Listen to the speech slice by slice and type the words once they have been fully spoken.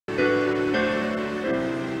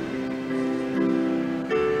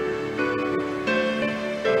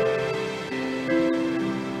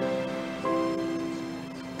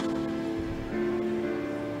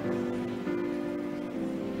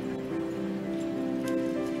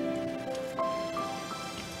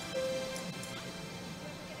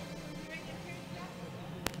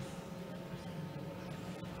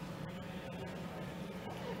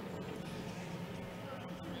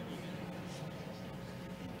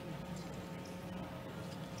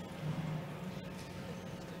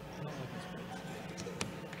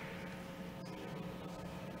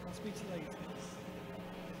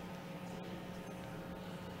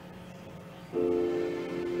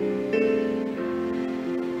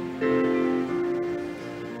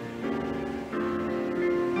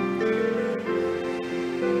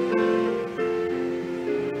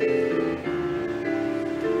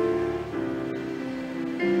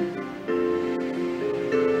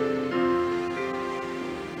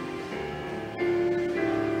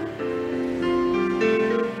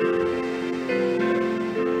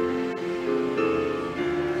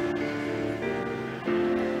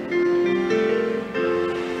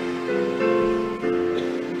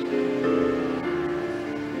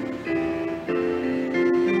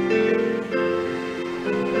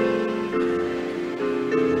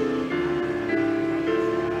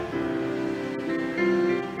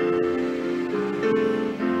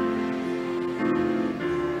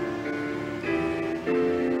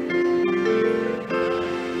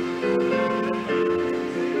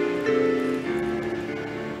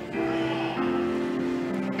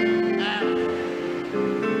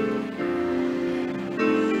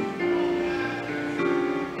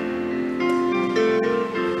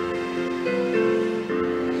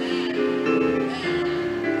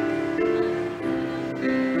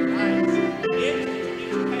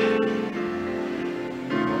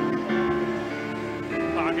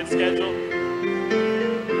working schedule.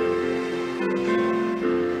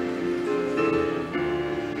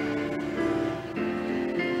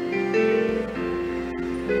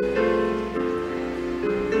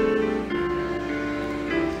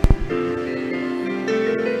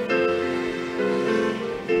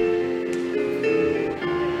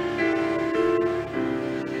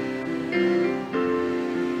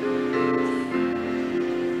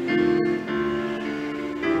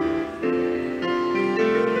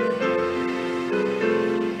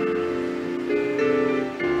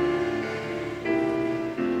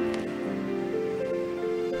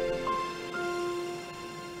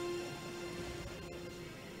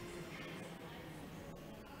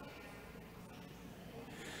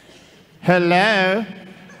 Hello.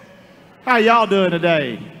 How y'all doing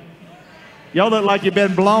today? Y'all look like you've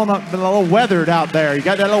been blown up, been a little weathered out there. You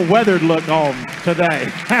got that little weathered look on today.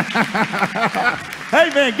 Hey,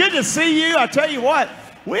 man, good to see you. I tell you what,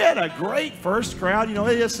 we had a great first crowd. You know,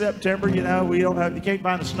 it is September. You know, you can't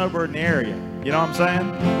find a snowbird in the area. You know what I'm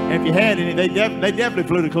saying? And if you had any, they definitely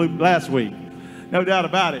flew to Cleveland last week. No doubt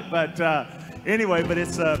about it. But anyway, but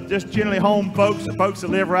it's just generally home folks, the folks that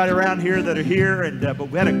live right around here that are here. And but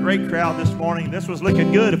we had a great crowd this morning. This was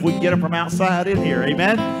looking good if we can get them from outside in here.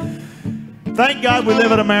 Amen. Thank God we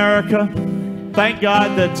live in America. Thank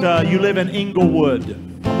God that you live in Inglewood.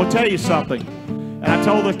 I'm going to tell you something. And I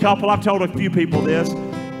told a couple, I've told a few people this.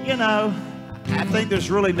 You know, I think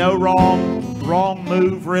there's really no wrong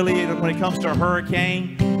move really when it comes to a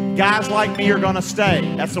hurricane. Guys like me are going to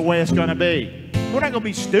stay. That's the way it's going to be. We're not going to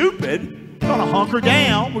be stupid. We're going to hunker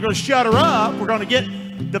down. We're going to shut her up. We're going to get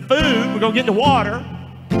the food. We're going to get the water.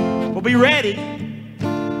 We'll be ready.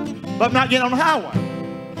 But I'm not getting on the highway.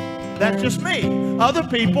 That's just me. Other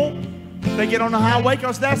people, they get on the highway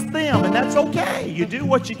because that's them, and that's okay. You do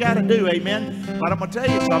what you got to do, amen? But I'm going to tell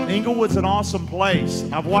you something. Inglewood's an awesome place.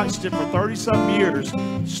 I've watched it for 30-some years.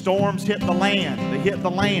 Storms hit the land. They hit the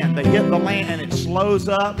land. They hit the land, and it slows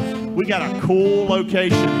up. We got a cool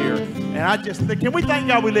location here. And I just think, can we thank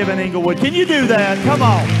God we live in Inglewood? Can you do that? Come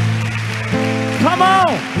on. Come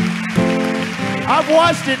on. I've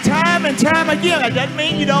watched it time and time again. It doesn't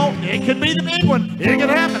mean you don't. It could be the big one. It could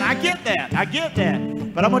happen. I get that. I get that.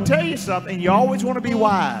 But I'm going to tell you something. You always want to be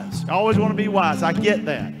wise. You always want to be wise. I get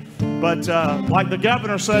that. But like the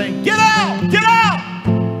governor saying, get out! Get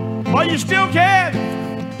out! Well, you still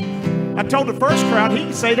can. I told the first crowd, he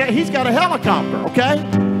can say that. He's got a helicopter, okay?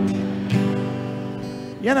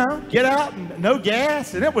 You know, get out and no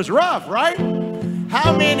gas. And it was rough, right?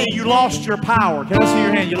 How many of you lost your power? Can I see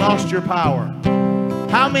your hand? You lost your power.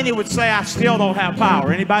 How many would say, I still don't have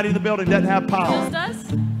power? Anybody in the building doesn't have power? Just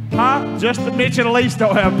us? Huh? Just the Mitch and Elise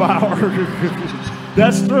don't have power.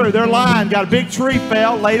 That's true. Their line got a big tree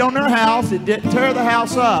fell, laid on their house. It didn't tear the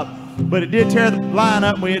house up, but it did tear the line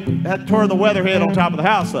up. We had tore the weatherhead on top of the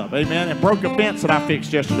house up. Amen. And broke a fence that I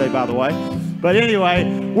fixed yesterday, by the way. But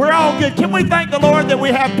anyway, we're all good. Can we thank the Lord that we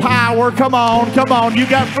have power? Come on, come on. You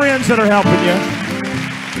got friends that are helping you.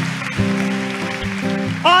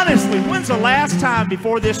 Honestly, when's the last time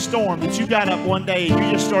before this storm that you got up one day and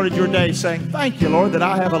you just started your day saying, thank you, Lord, that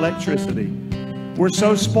I have electricity? We're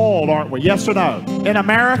so spoiled, aren't we? Yes or no? In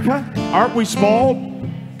America, aren't we spoiled?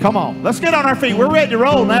 Come on, let's get on our feet. We're ready to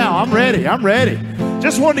roll now. I'm ready. I'm ready.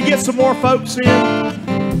 Just wanted to get some more folks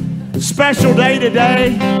in. Special day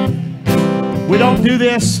today. We don't do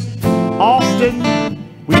this often.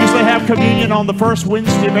 We usually have communion on the first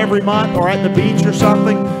Wednesday of every month or at the beach or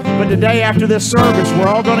something. But today after this service, we're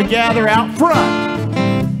all going to gather out front.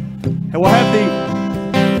 And we'll have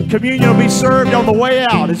the communion will be served on the way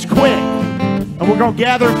out. It's quick. And we're going to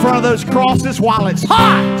gather in front of those crosses while it's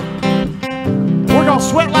hot. We're going to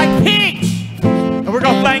sweat like pigs. And we're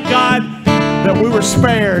going to thank God that we were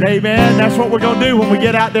spared. Amen. That's what we're going to do when we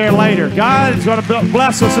get out there later. God is going to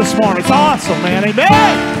bless us this morning. It's awesome, man.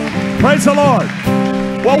 Amen. Praise the Lord.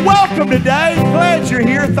 Well, welcome today. Glad you're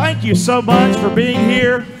here. Thank you so much for being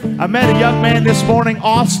here. I met a young man this morning,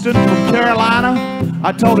 Austin from Carolina.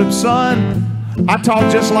 I told him, son, I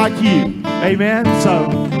talk just like you. Amen. So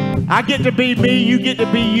I get to be me. You get to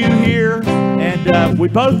be you here. And we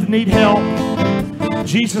both need help.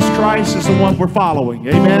 Jesus Christ is the one we're following.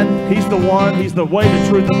 Amen. He's the one. He's the way, the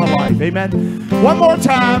truth, and the life. Amen. One more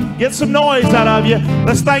time. Get some noise out of you.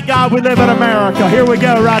 Let's thank God we live in America. Here we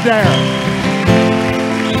go right there.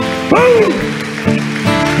 Boom!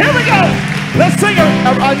 Here we go. Let's sing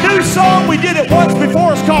a new song. We did it once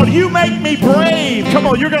before. It's called You Make Me Brave. Come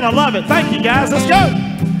on, you're going to love it. Thank you, guys. Let's go.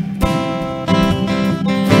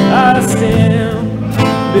 I stand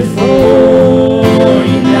before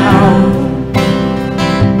you now.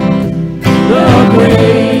 The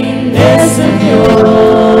greatness of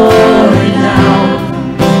your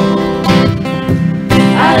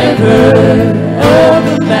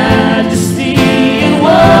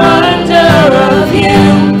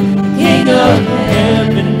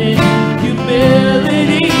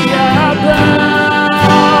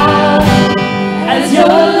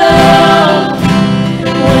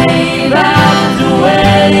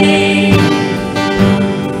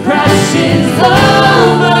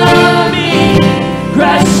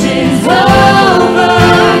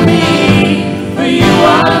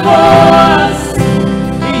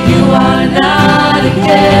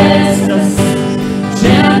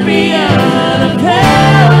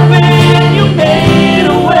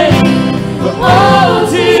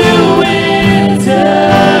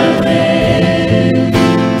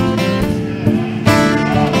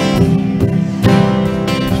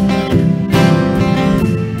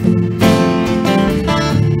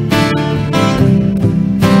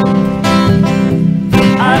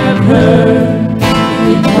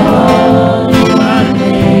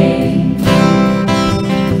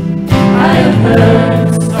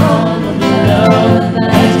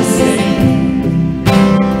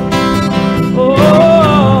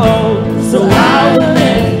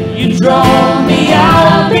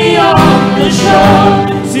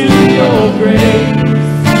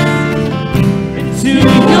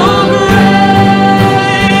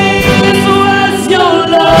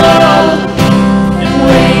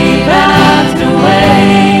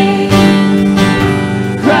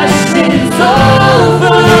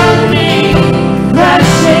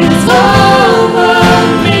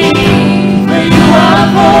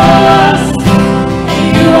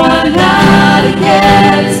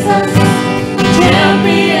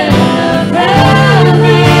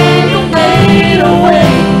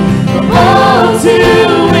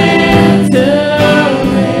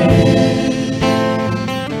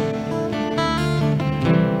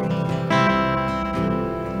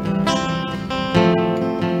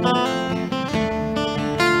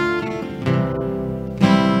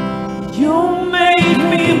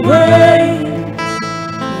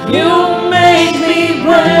You make me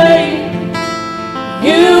brave.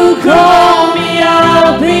 You call me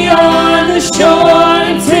out beyond the shore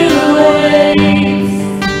into the waves.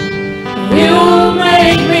 You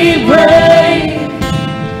make me brave.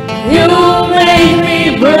 You make me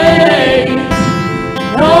brave.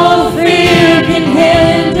 No fear can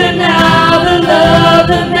hinder now the love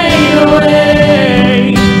that made a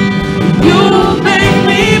way. You make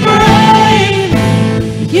me brave.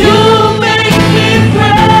 You make me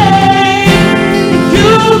brave. You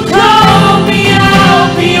call me out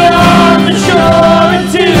beyond the shore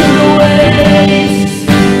into the waves.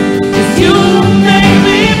 'Cause you make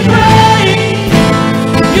me brave.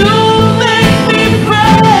 You make me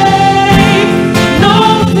brave. No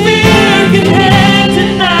fear can hinder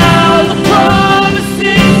now the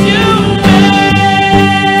promises you made.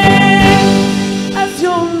 As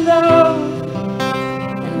your love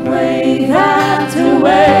and wave after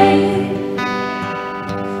wave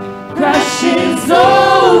crashes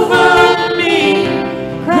over me,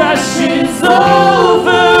 crashes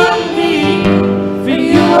over me. For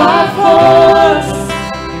you are for us,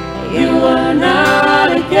 you are not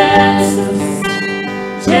against us.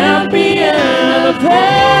 Champion of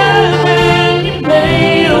heaven, you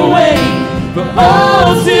made a way for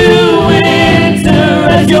all to enter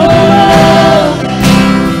as your love.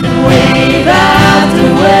 And wave after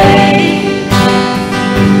wave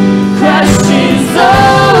crashes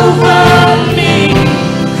over me,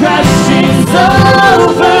 crashes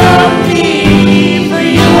over me. For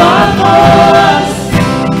you are for us,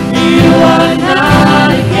 you are not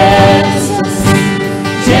against us.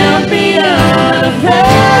 Champion of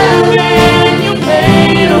heaven, you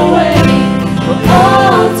made a way for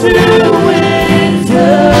all to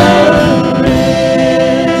enter in.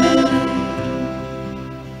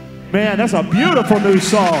 Man, that's a beautiful new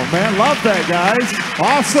song, man. Love that, guys.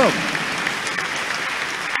 Awesome.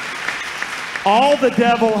 All the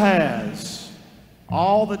devil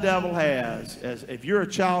has, as if you're a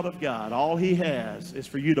child of God, all he has is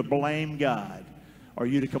for you to blame God or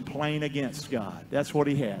you to complain against God. That's what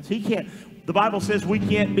he has. He can't, the Bible says we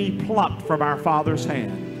can't be plucked from our Father's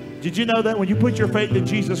hand. Did you know that when you put your faith in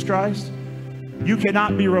Jesus Christ, you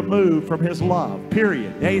cannot be removed from his love,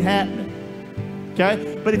 period. It ain't happening.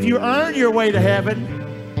 Okay? But if you earn your way to heaven,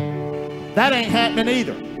 that ain't happening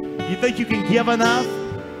either. You think you can give enough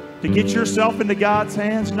to get yourself into God's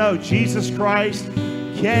hands? No, Jesus Christ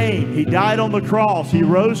came. He died on the cross. He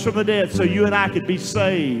rose from the dead so you and I could be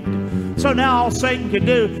saved. So now all Satan can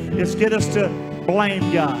do is get us to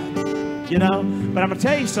blame God, you know? But I'm going to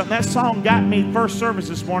tell you something. That song got me first service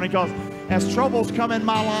this morning because as troubles come in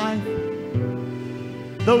my life,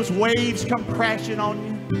 those waves come crashing on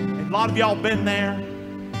you. And a lot of y'all been there.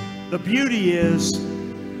 The beauty is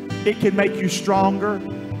it can make you stronger,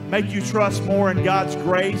 make you trust more in God's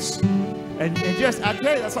grace. And just, I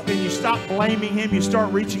tell you, that's something. You stop blaming him. You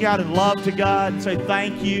start reaching out in love to God and say,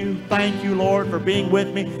 thank you, Lord, for being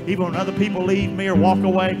with me. Even when other people leave me or walk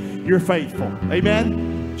away, you're faithful.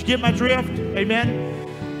 Amen? Did you get my drift?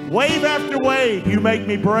 Amen? Wave after wave, you make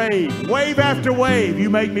me brave. Wave after wave, you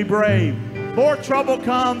make me brave. More trouble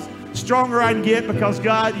comes, stronger I can get because,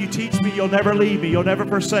 God, you teach me you'll never leave me. You'll never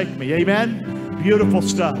forsake me. Amen? Beautiful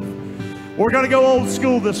stuff. We're going to go old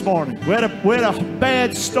school this morning. We had a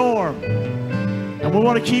bad storm, and we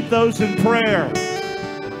want to keep those in prayer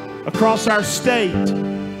across our state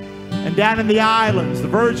and down in the islands, the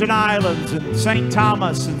Virgin Islands and St.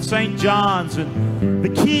 Thomas and St. John's and the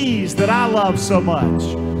Keys that I love so much.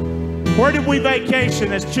 Where did we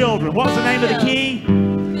vacation as children? What was the name of the key?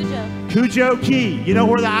 Cujo Key. You know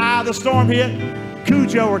where the eye of the storm hit?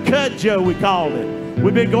 Cujo or Cudjo, we called it.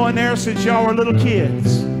 We've been going there since y'all were little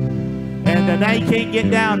kids. And now you can't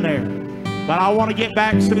get down there. But I want to get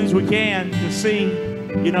back as soon as we can to see,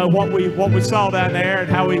 you know, what we saw down there and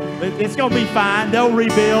how it's going to be fine. They'll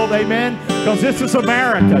rebuild, amen, because this is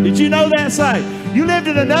America. Did you know that? Say, you lived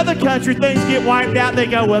in another country, things get wiped out, they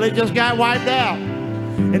go, well, it just got wiped out.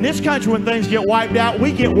 In this country, when things get wiped out,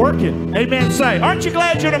 we get working. Amen. Say, aren't you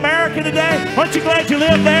glad you're in America today? Aren't you glad you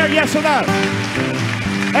live there? Yes or no?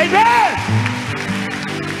 Amen.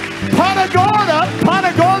 Punta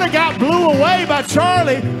Gorda got blew away by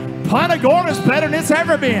Charlie. Punta Gorda's better than it's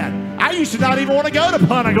ever been. I used to not even want to go to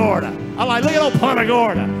Punta Gorda. I'm like, look at old Punta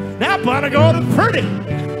Gorda. Now Punta Gorda's pretty.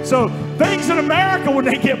 So things in America, when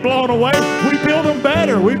they get blown away, we build them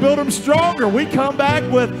better. We build them stronger. We come back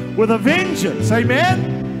with a vengeance.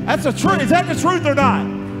 Amen? That's the truth. Is that the truth or not?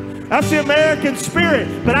 That's the American spirit.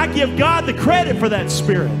 But I give God the credit for that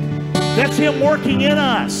spirit. That's him working in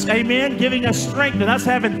us. Amen? Giving us strength and us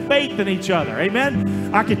having faith in each other.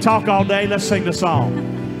 Amen? I could talk all day. Let's sing the song.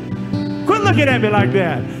 Quit looking at me like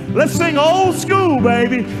that. Let's sing old school,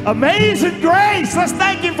 baby. Amazing Grace. Let's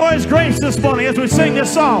thank him for his grace this morning as we sing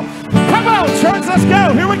this song. Come on, church, let's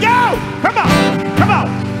go. Here we go. Come on, come on.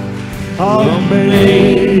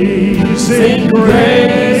 Amazing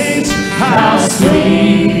grace, how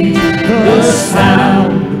sweet the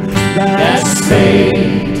sound that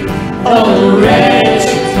saved a wretch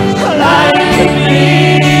like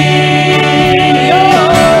me.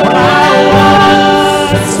 Oh, I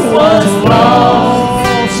once was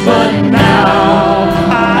lost, but now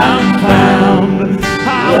I'm found.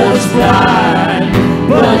 I was blind,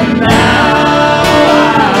 but now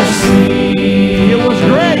I see. It was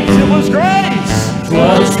grace, it was grace.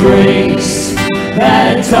 'Twas grace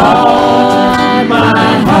that taught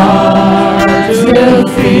my heart to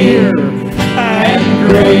fear, and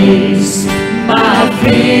grace my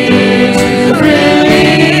fears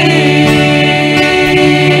relieved.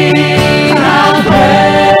 How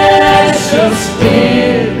precious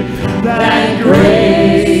did that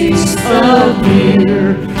grace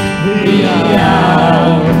appear the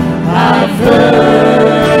hour I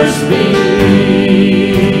first believed.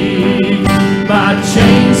 My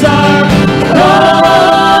chains are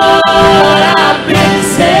gone, I've been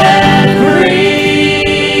set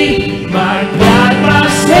free. My God, my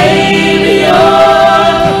Savior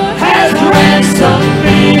has ransomed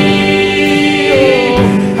me.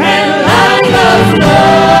 And like a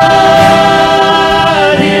flood,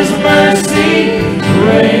 His mercy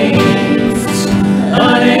reigns,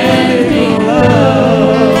 unending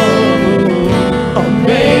love,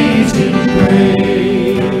 amazing grace.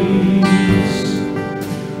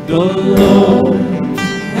 The Lord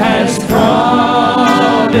has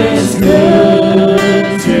promised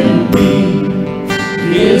good to me.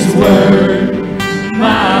 His word,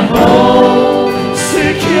 my hope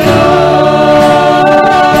secures.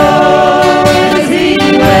 He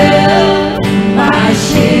will, my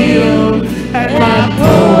shield and my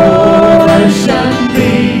portion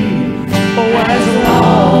be. Oh, as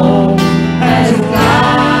long as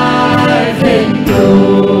life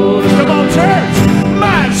endures. Come on, church.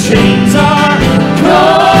 My chains are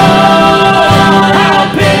gone,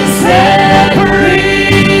 I've been set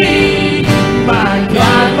free. My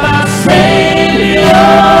God, my Savior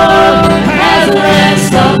has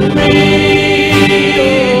ransomed me.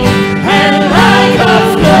 And like a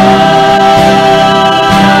flood,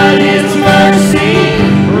 His mercy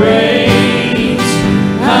reigns,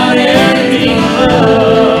 unending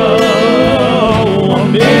love,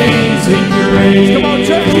 amazing grace. Come on,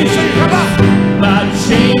 church, you sing, come on. My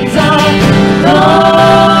chains are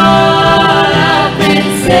gone, I've been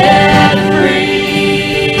set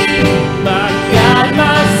free. My God,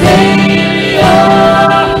 my Savior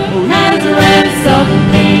has ransomed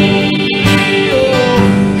me.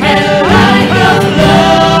 And like a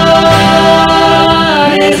flood,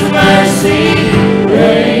 His mercy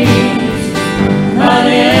reigns,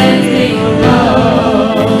 unending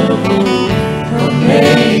love,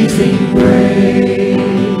 amazing grace.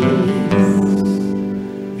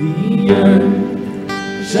 The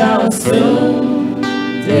earth shall soon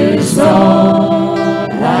dissolve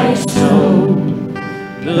like snow.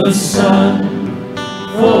 The sun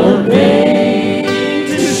forbade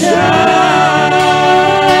to shine,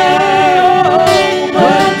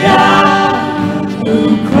 but God who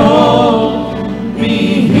called me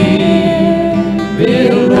here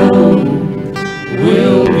below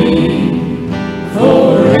will be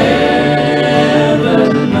forever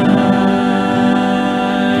mine.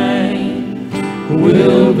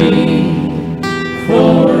 Will be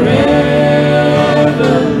forever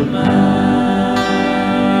mine.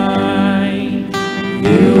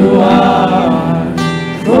 You are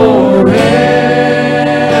forever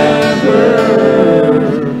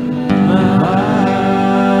mine.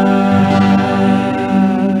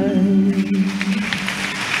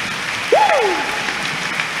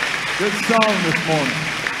 Good song this morning.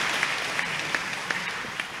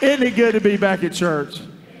 Isn't it good to be back at church?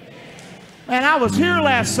 Man, I was here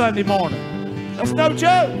last Sunday morning. That's no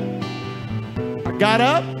joke. I got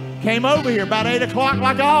up, came over here about 8 o'clock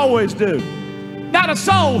like I always do. Not a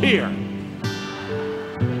soul here.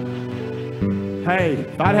 Hey,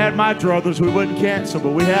 if I'd had my druthers, we wouldn't cancel,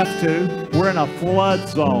 but we have to. We're in a flood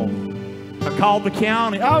zone. I called the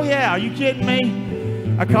county. Oh, yeah, are you kidding me?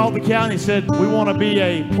 I called the county and said, we want to be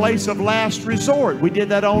a place of last resort. We did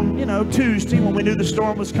that on, Tuesday when we knew the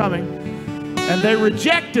storm was coming. And they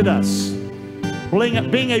rejected us,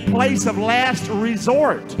 being a place of last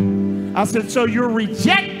resort. I said, so you're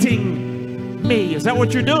rejecting me. Is that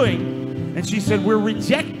what you're doing? And she said, we're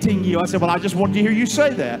rejecting you. I said, well, I just wanted to hear you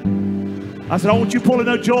say that. I said, I want you pulling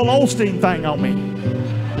a Joel Osteen thing on me.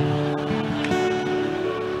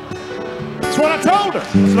 That's what I told her.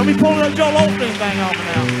 So let me pull that Joel Osteen thing off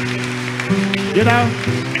now. You know,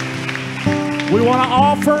 we want to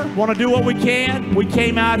offer, want to do what we can. We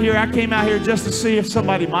came out here. I came out here just to see if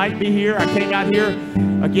somebody might be here. I came out here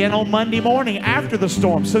again on Monday morning after the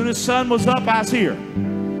storm. Soon as sun was up, I was here.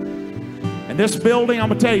 And this building, I'm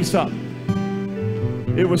going to tell you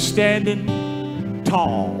something. It was standing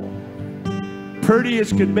tall. Pretty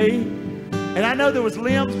as could be. And I know there was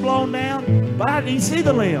limbs blown down, but I didn't see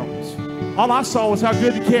the limbs. All I saw was how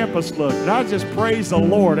good the campus looked. And I just praise the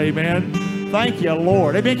Lord, amen. Thank you,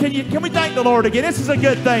 Lord. Amen. Can we thank the Lord again? This is a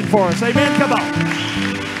good thing for us. Amen. Come on.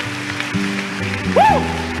 Woo!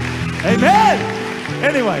 Amen.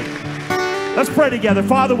 Anyway, let's pray together.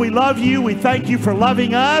 Father, we love you. We thank you for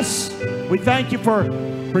loving us. We thank you for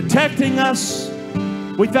protecting us.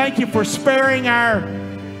 We thank you for sparing our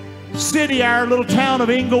city, our little town of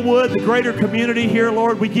Inglewood, the greater community here,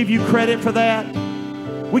 Lord. We give you credit for that.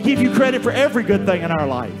 We give you credit for every good thing in our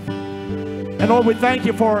life. And Lord, we thank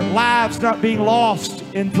you for lives not being lost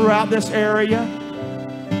throughout this area.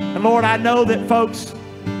 And Lord, I know that folks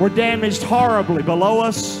were damaged horribly below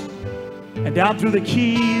us and down through the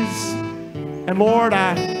Keys. And Lord,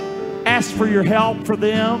 I ask for your help for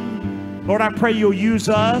them. Lord, I pray you'll use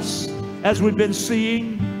us as we've been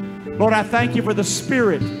seeing. Lord, I thank you for the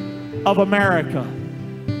spirit of America.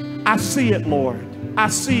 I see it, Lord. I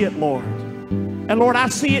see it, Lord. And Lord, I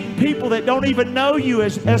see it in people that don't even know you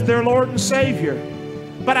as their Lord and Savior.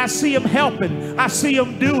 But I see them helping. I see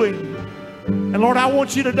them doing. And Lord, I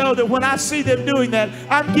want you to know that when I see them doing that,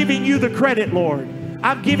 I'm giving you the credit, Lord.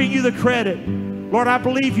 I'm giving you the credit. Lord, I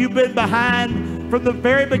believe you've been behind from the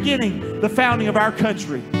very beginning, the founding of our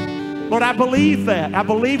country. Lord, I believe that. I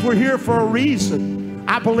believe we're here for a reason.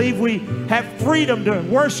 I believe we have freedom to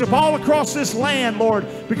worship all across this land, Lord,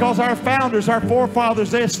 because our founders, our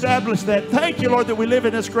forefathers, they established that. Thank you, Lord, that we live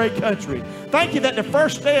in this great country. Thank you that the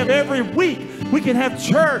first day of every week we can have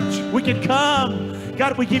church. We can come.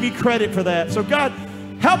 God, we give you credit for that. So, God,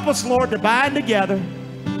 help us, Lord, to bind together.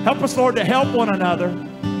 Help us, Lord, to help one another.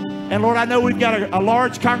 And, Lord, I know we've got a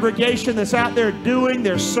large congregation that's out there doing,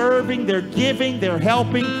 they're serving, they're giving, they're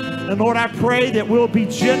helping. And Lord, I pray that we'll be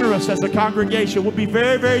generous as a congregation. We'll be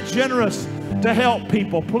very, very generous to help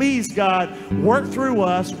people. Please, God, work through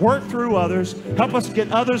us, work through others. Help us get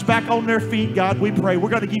others back on their feet, God, we pray. We're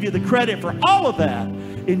going to give you the credit for all of that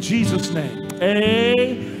in Jesus' name.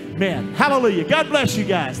 Amen. Hallelujah. God bless you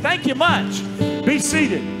guys. Thank you much. Be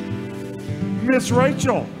seated. Miss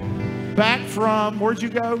Rachel, back from, where'd you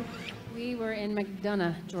go? We were in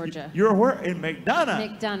McDonough, Georgia. You're where? In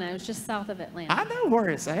McDonough? McDonough. It was just south of Atlanta. I know where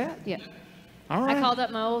it's at. Yeah. All right. I called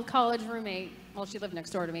up my old college roommate. Well, she lived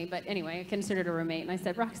next door to me, but anyway, I considered her a roommate. And I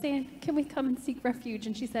said, Roxanne, can we come and seek refuge?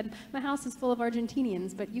 And she said, my house is full of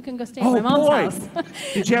Argentinians, but you can go stay at my mom's house.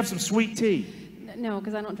 Did you have some sweet tea? No,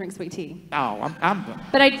 because I don't drink sweet tea. Oh,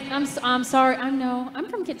 But I'm sorry. I'm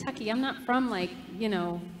from Kentucky. I'm not from, like, you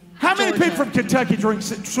know, how many Georgia. people from Kentucky drink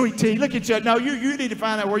sweet tea? Look at you. No, you need to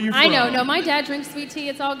find out where you're from. I know. No, my dad drinks sweet tea.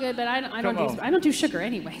 It's all good, but I don't do sugar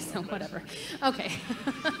anyway, so whatever. Okay.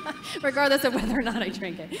 Regardless of whether or not I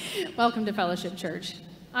drink it. Welcome to Fellowship Church.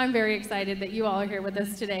 I'm very excited that you all are here with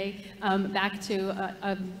us today, back to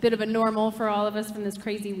a bit of a normal for all of us from this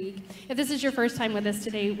crazy week. If this is your first time with us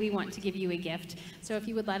today, we want to give you a gift. So if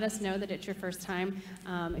you would let us know that it's your first time,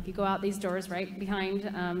 if you go out these doors right behind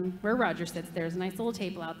where Roger sits, there's a nice little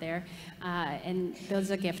table out there, and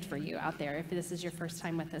there's a gift for you out there if this is your first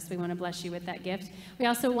time with us. We want to bless you with that gift. We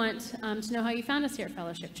also want to know how you found us here at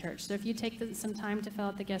Fellowship Church. So if you take some time to fill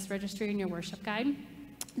out the guest registry and your worship guide,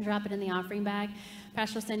 drop it in the offering bag.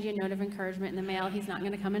 Pastor will send you a note of encouragement in the mail. He's not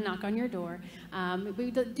going to come and knock on your door. We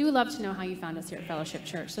do love to know how you found us here at Fellowship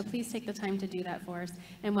Church, so please take the time to do that for us,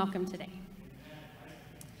 and welcome today.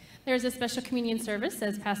 There's a special communion service,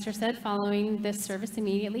 as Pastor said, following this service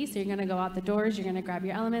immediately. So you're going to go out the doors, you're going to grab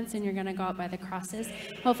your elements, and you're going to go out by the crosses.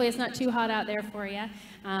 Hopefully it's not too hot out there for you.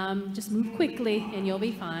 Just move quickly, and you'll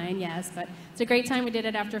be fine, yes. But it's a great time. We did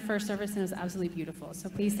it after first service, and it was absolutely beautiful. So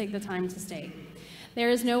please take the time to stay. There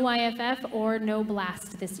is no YFF or no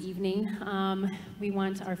blast this evening. We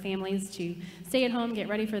want our families to stay at home, get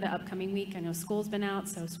ready for the upcoming week. I know school's been out,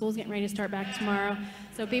 so school's getting ready to start back tomorrow.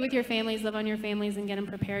 So be with your families, love on your families, and get them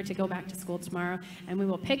prepared to go back to school tomorrow. And we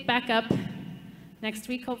will pick back up next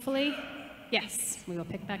week, hopefully. Yes, we will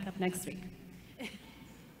pick back up next week.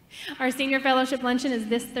 Our senior fellowship luncheon is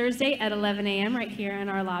this Thursday at 11 a.m. right here in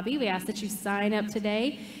our lobby. We ask that you sign up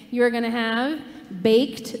today. You are going to have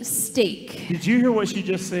baked steak. Did you hear what she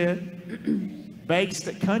just said?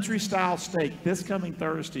 Baked country style steak this coming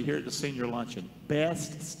Thursday here at the senior luncheon.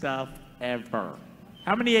 Best stuff ever.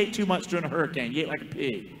 How many ate too much during a hurricane? You ate like a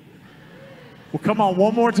pig. Well, come on,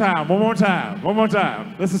 one more time, one more time, one more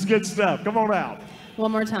time. This is good stuff. Come on out.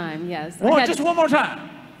 One more time, yes. Just one more time.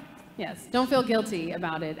 Yes, don't feel guilty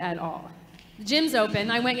about it at all. The gym's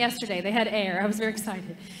open. I went yesterday. They had air. I was very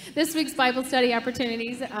excited. This week's Bible study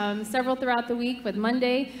opportunities, several throughout the week, with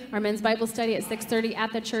Monday, our men's Bible study at 6:30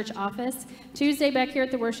 at the church office. Tuesday, back here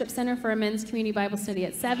at the Worship Center for a men's community Bible study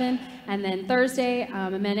at 7. And then Thursday,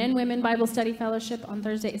 a men and women Bible study fellowship on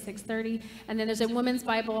Thursday at 6:30. And then there's a women's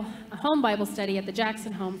home Bible study at the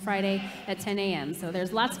Jackson home Friday at 10 a.m. So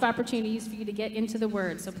there's lots of opportunities for you to get into the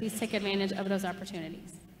Word. So please take advantage of those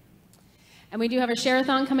opportunities. And we do have a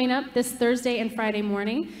share-a-thon coming up this Thursday and Friday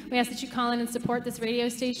morning. We ask that you call in and support this radio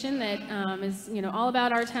station that is, all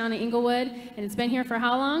about our town of Inglewood. And it's been here for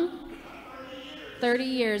how long? 30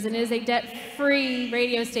 years. And it is a debt-free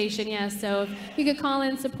radio station, yes. So if you could call in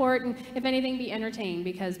and support, and if anything, be entertained,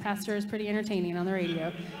 because Pastor is pretty entertaining on the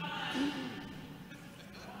radio.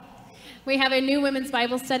 We have a new women's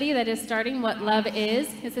Bible study that is starting, What Love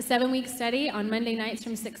Is. It's a 7-week study on Monday nights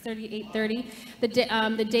from 6:30 to 8:30.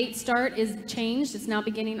 The date start is changed. It's now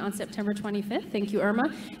beginning on September 25th. Thank you,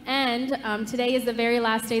 Irma. And today is the very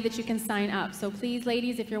last day that you can sign up. So please,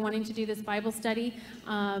 ladies, if you're wanting to do this Bible study,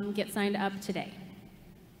 get signed up today.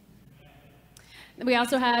 We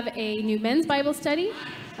also have a new men's Bible study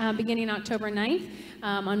beginning October 9th.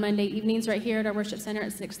 On Monday evenings right here at our worship center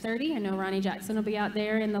at 6:30. I know Ronnie Jackson will be out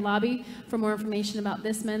there in the lobby for more information about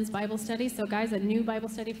this men's Bible study. So guys, a new Bible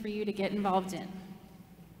study for you to get involved in.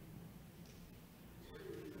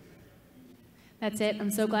 That's it. I'm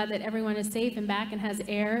so glad that everyone is safe and back and has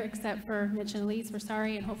air, except for Mitch and Elise. We're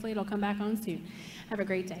sorry, and hopefully it'll come back on soon. Have a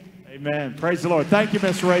great day. Amen. Praise the Lord. Thank you,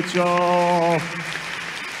 Miss Rachel.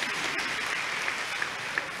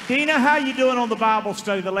 Dina, how you doing on the Bible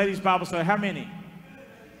study, the ladies' Bible study? How many?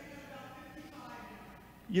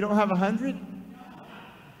 You don't have 100?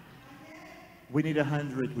 We need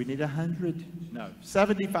 100. We need 100. No,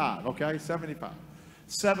 75. Okay, 75.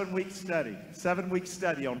 7-week study. 7-week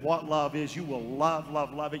study on what love is. You will love,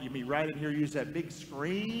 love, love it. You be right in here. Use that big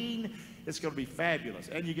screen. It's going to be fabulous.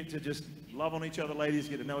 And you get to just love on each other, ladies.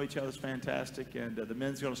 Get to know each other. It's fantastic. And the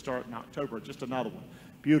men's going to start in October. Just another one.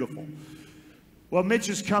 Beautiful. Well, Mitch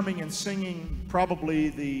is coming and singing probably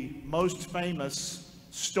the most famous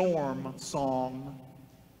Storm song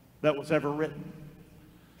that was ever written.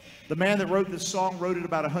 The man that wrote this song wrote it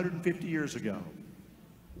about 150 years ago.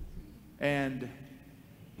 And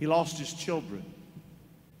he lost his children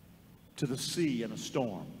to the sea in a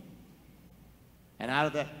storm. And out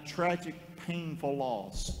of that tragic, painful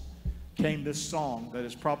loss came this song that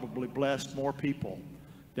has probably blessed more people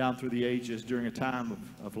down through the ages during a time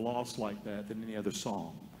of loss like that than any other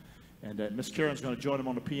song. And Miss Karen's going to join him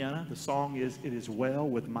on the piano. The song is It Is Well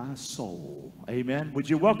With My Soul. Amen. Would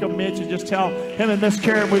you welcome Mitch and just tell him and Miss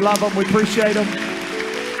Karen we love them, we appreciate them.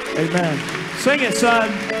 Amen. Sing it, son.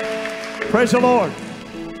 Praise the Lord.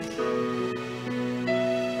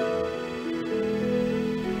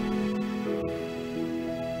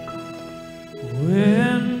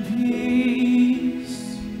 When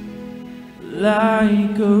peace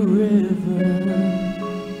like a river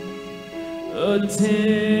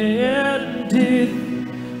attendeth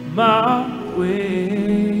my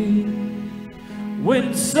way,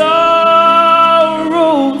 when sorrows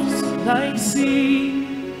like sea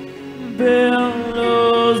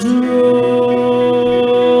billows roll,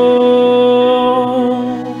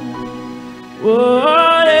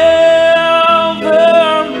 whatever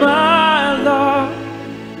my lot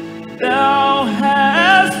thou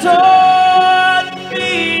hast taught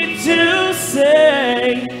me to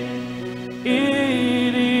say,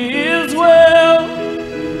 it is well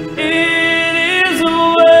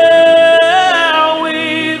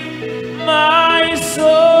with my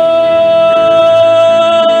soul.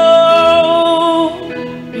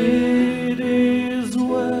 It is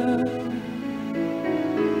well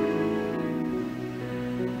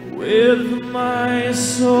with my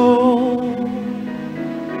soul.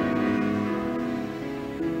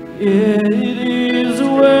 It is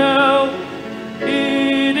well.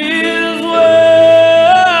 It is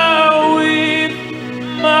well with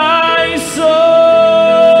my soul.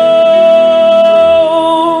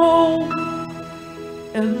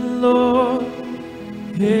 And Lord,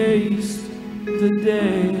 haste the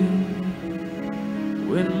day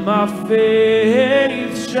when my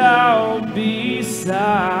faith shall be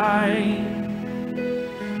sight,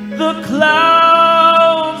 the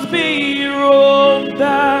clouds be rolled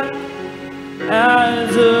back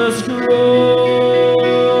as a scroll,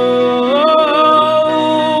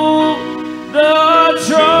 the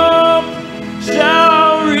trump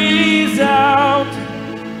shall resound,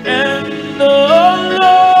 and the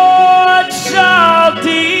Lord shall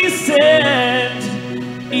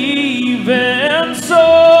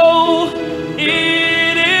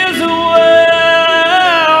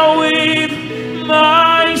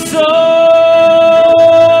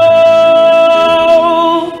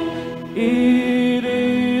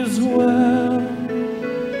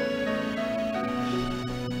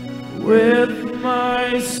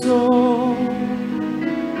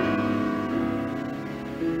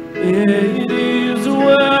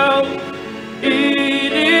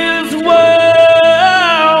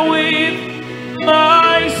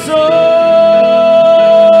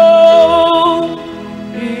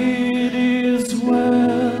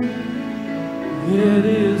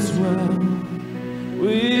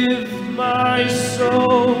my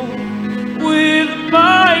soul, with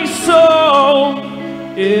my soul,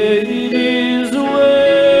 it is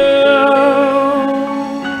well.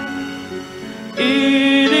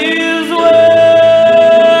 It is well.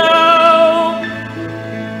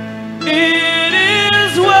 It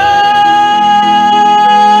is well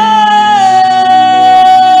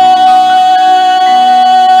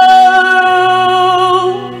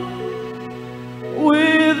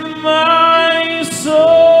with my soul.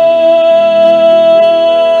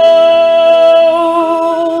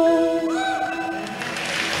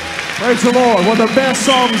 Praise the Lord. One of the best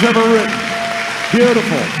songs ever written.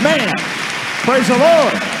 Beautiful. Man, praise the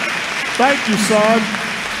Lord. Thank you, son.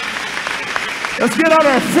 Let's get on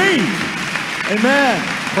our feet. Amen.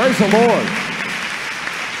 Praise the Lord.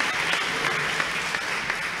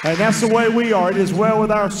 And that's the way we are. It is well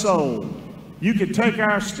with our soul. You can take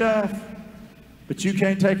our stuff, but you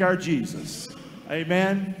can't take our Jesus.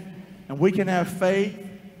 Amen. And we can have faith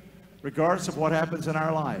regardless of what happens in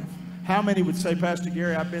our life. How many would say, Pastor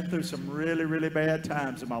Gary, I've been through some really, really bad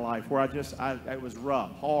times in my life where it was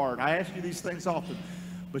rough, hard. I ask you these things often.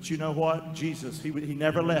 But you know what? Jesus, he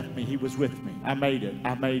never left me. He was with me. I made it.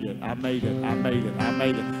 I made it. I made it. I made it. I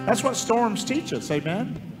made it. That's what storms teach us.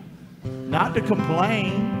 Amen. Not to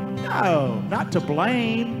complain. No. Not to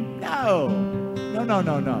blame. No. No, no,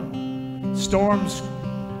 no, no. Storms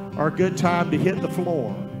are a good time to hit the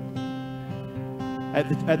floor at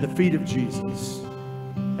the feet of Jesus.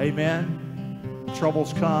 Amen.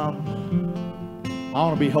 Troubles come. I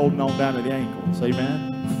want to be holding on down to the ankles. Amen.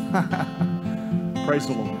 Praise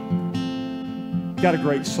the Lord. Got a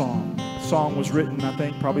great song. The song was written, I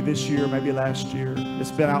think, probably this year, maybe last year.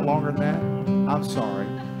 It's been out longer than that. I'm sorry.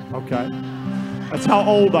 Okay. That's how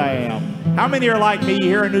old I am. How many are like me? You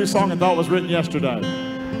hear a new song and thought it was written yesterday?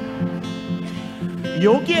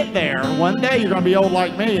 You'll get there. One day you're going to be old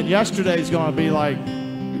like me, and yesterday's going to be like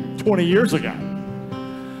 20 years ago.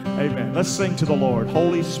 Amen. Let's sing to the Lord.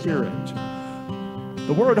 Holy Spirit.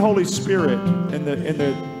 The word Holy Spirit in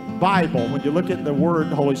the Bible, when you look at the word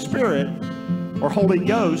Holy Spirit or Holy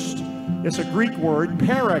Ghost, it's a Greek word,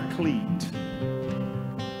 paraclete.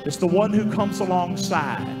 It's the one who comes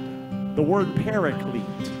alongside. The word paraclete.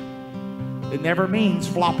 It never means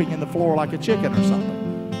flopping in the floor like a chicken or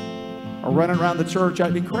something, or running around the church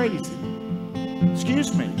acting crazy.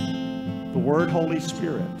 Excuse me. The word Holy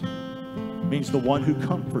Spirit means the one who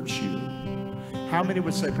comforts you. How many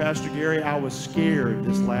would say, Pastor Gary, I was scared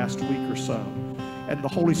this last week or so, and the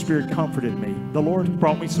Holy Spirit comforted me. The Lord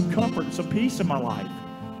brought me some comfort and some peace in my life.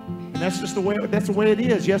 And that's just the way it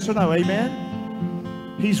is. Yes or no?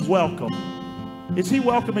 Amen? He's welcome. Is he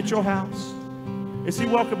welcome at your house? Is he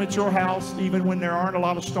welcome at your house even when there aren't a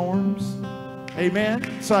lot of storms? Amen?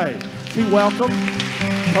 Say, is he welcome?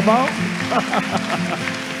 Come on.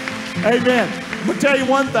 Amen. I'm going to tell you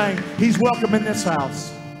one thing. He's welcome in this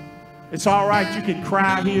house. It's all right. You can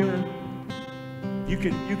cry here. You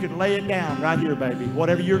can lay it down right here, baby.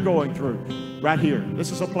 Whatever you're going through, right here. This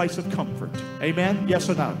is a place of comfort. Amen? Yes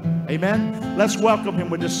or no? Amen? Let's welcome him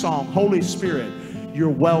with this song. Holy Spirit, you're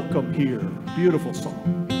welcome here. Beautiful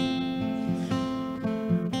song.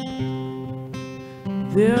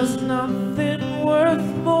 There's nothing worth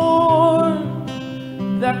more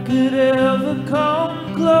that could ever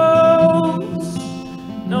come close.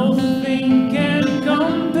 Nothing can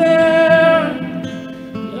compare.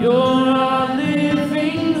 You're our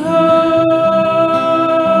living hope.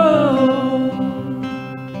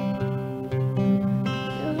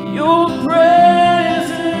 Your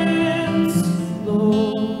presence,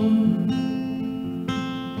 Lord.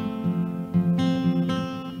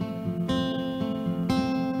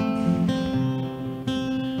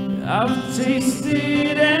 I've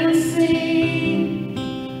tasted and seen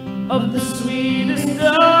of the sweetest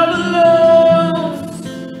of loves,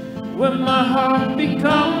 when my heart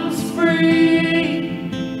becomes free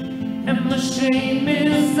and my shame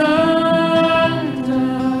is undone.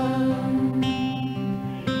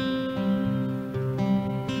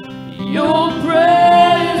 Your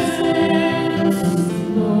presence,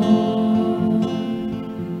 Lord.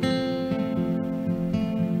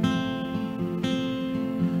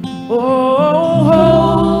 Oh,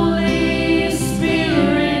 Holy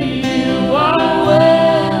Spirit, you are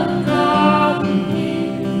welcome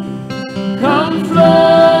here. Come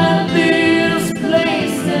flood this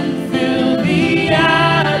place and fill the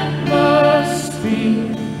atmosphere.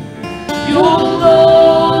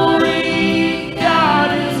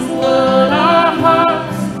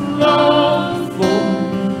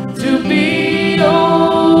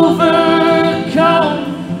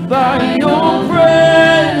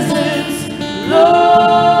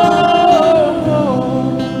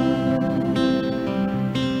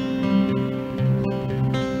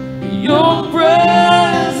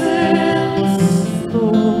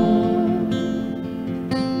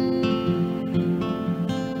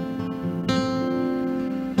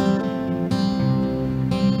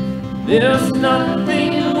 There's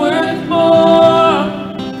nothing worth more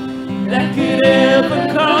that could ever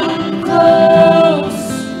come close.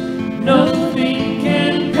 Nothing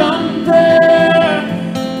can compare.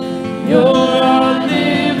 You're our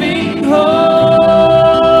living hope.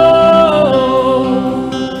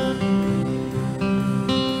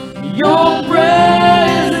 Your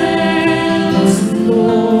presence,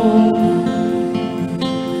 Lord.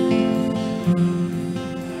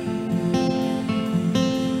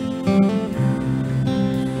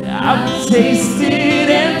 I've tasted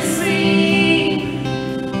and seen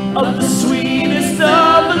of the sweetest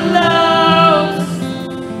of loves,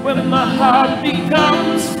 when my heart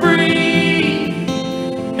becomes free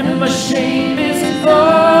and my shame is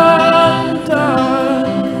undone.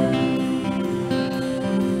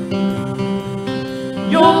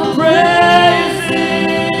 Your presence,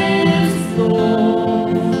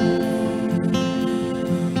 Lord.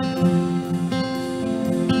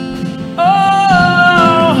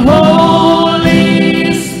 Oh,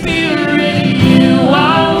 Holy Spirit, you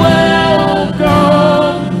are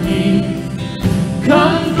welcome here.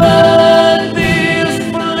 Come flood this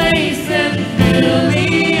place and fill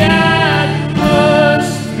the atmosphere.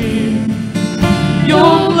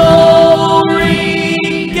 Your glory,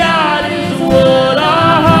 God, is what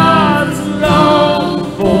our hearts long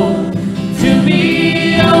for. To be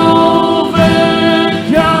overcome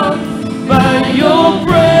by your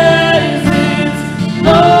presence,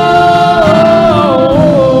 Lord.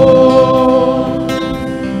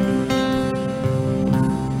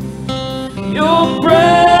 Your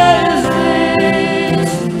presence,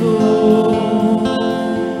 Lord.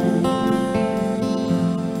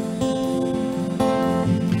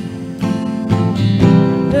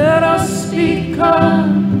 Let us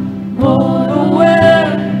become more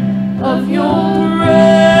aware of your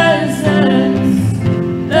presence.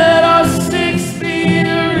 Let us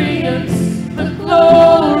experience the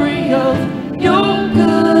glory of your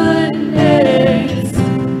goodness.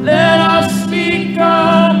 Let us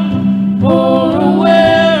become more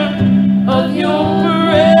aware of your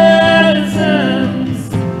presence.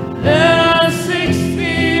 Let us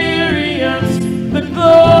experience the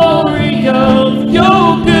glory of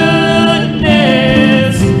your goodness.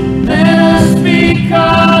 Let us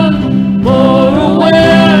become more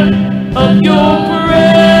aware of your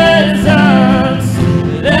presence.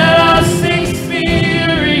 Let us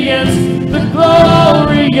experience the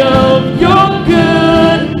glory of your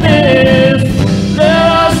goodness. Let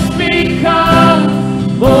us become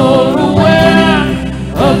more aware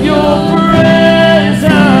of your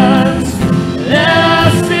presence. Let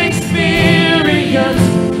us experience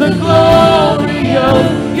the glory of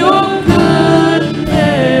your goodness.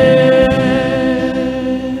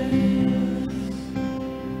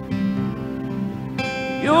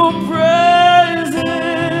 Your presence,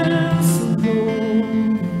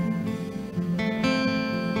 Lord.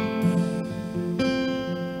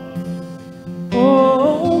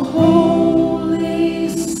 Oh, Holy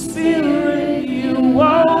Spirit, you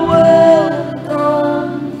are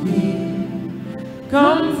welcome here.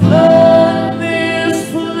 Come flood this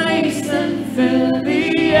place and fill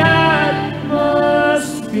the atmosphere.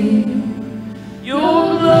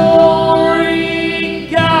 Your glory,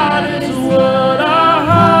 God, is what our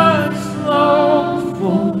hearts long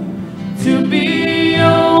for. To be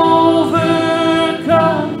overcome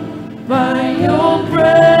by your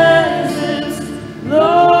presence,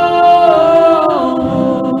 Lord.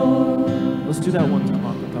 Let's do that one time,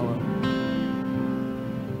 acapella.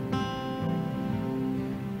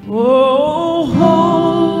 Oh,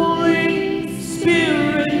 Holy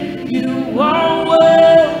Spirit, you are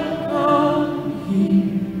welcome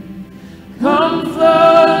here. Come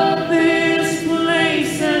flood this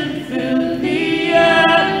place and fill the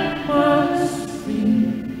atmosphere.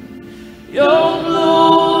 Your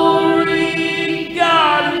glory,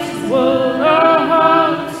 God, is what our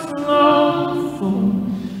hearts long for.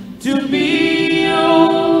 To be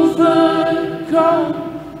overcome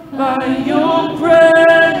by your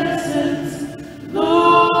presence,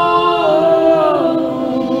 Lord.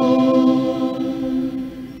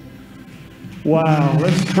 Wow.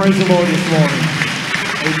 Let's praise the Lord this morning.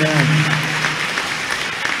 Amen.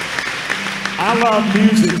 I love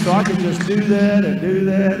music, so I can just do that and do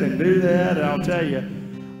that and do that. And I'll tell you,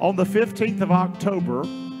 on the 15th of October,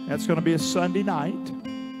 that's going to be a Sunday night.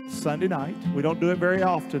 Sunday night. We don't do it very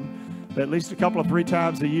often, but at least a couple of 3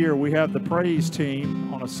 times a year, we have the praise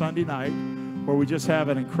team on a Sunday night where we just have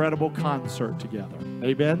an incredible concert together.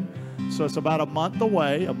 Amen. So it's about a month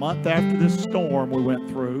away, a month after this storm we went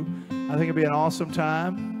through. I think it'll be an awesome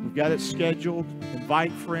time. We've got it scheduled.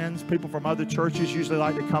 Invite friends. People from other churches usually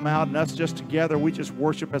like to come out, and us just together, we just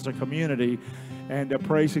worship as a community and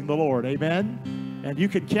praising the Lord. Amen? And you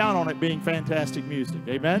can count on it being fantastic music.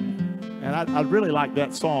 Amen? And I really like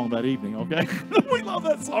that song that evening, okay? We love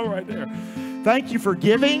that song right there. Thank you for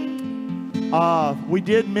giving. We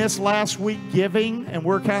did miss last week giving, and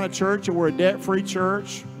we're kind of church, and we're a debt-free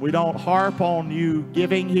church. We don't harp on you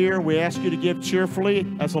giving here. We ask you to give cheerfully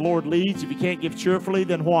as the Lord leads. If you can't give cheerfully,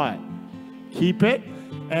 then what? Keep it.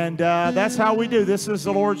 And that's how we do. This is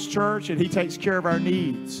the Lord's church, and He takes care of our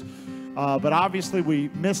needs. But obviously we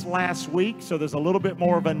missed last week, so there's a little bit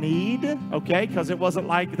more of a need, okay, because it wasn't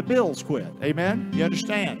like the bills quit. Amen? You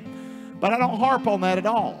understand? But I don't harp on that at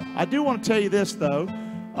all. I do want to tell you this, though.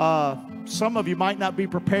 Some of you might not be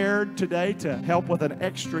prepared today to help with an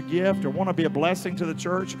extra gift or want to be a blessing to the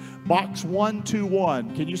church. Box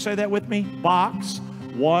 121. Can you say that with me? Box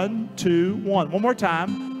 121. One more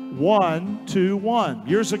time. 121.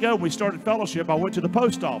 Years ago, when we started fellowship, I went to the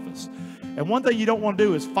post office. And one thing you don't want to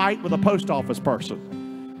do is fight with a post office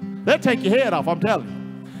person. They'll take your head off, I'm telling you.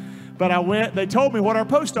 But I went, they told me what our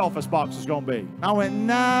post office box is going to be. I went,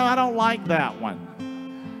 no, I don't like that one.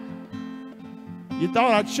 You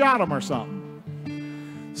thought I'd shot them or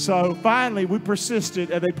something. So finally, we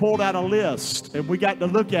persisted, and they pulled out a list, and we got to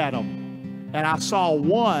look at them. And I saw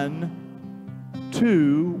 1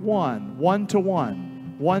 to 1. 1 to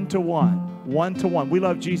 1. 1 to 1. 1 to 1. We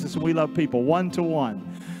love Jesus, and we love people. 1 to 1.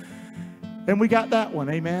 And we got that one,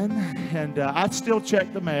 amen. And I still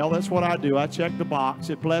check the mail. That's what I do. I check the box.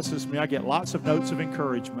 It blesses me. I get lots of notes of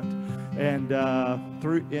encouragement. And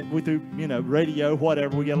through radio,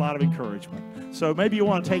 whatever, we get a lot of encouragement. So maybe you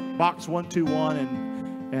want to take box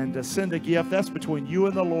 121 and send a gift. That's between you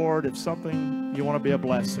and the Lord. If something you want to be a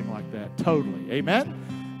blessing like that, totally,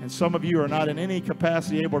 amen. And some of you are not in any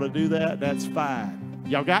capacity able to do that. That's fine.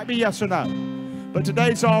 Y'all got me? Yes or no? But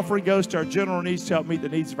today's offering goes to our general needs to help meet the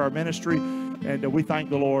needs of our ministry. And we thank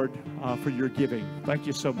the Lord for your giving. Thank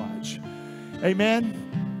you so much.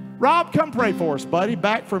 Amen. Rob, come pray for us, buddy.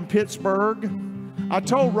 Back from Pittsburgh. I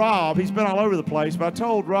told Rob, he's been all over the place, but I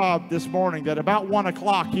told Rob this morning that about 1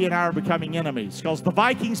 o'clock he and I are becoming enemies because the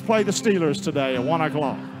Vikings play the Steelers today at 1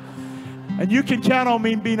 o'clock. And you can count on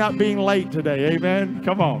me not being late today, amen?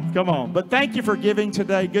 Come on, come on. But thank you for giving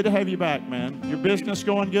today. Good to have you back, man. Your business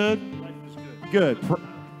going good? Life is good. Good.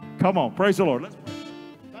 Come on, praise the Lord. Let's pray.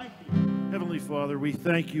 Thank you. Heavenly Father, we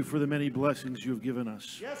thank you for the many blessings you have given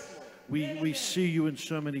us. Yes, Lord. We see you in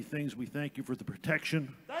so many things. We thank you for the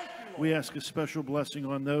protection. Thank you, Lord. We ask a special blessing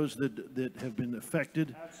on those that have been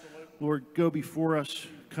affected. Absolutely. Lord, go before us,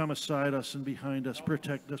 come aside us and behind us.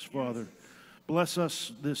 Protect us, Father. Bless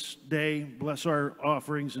us this day. Bless our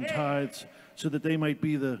offerings and tithes so that they might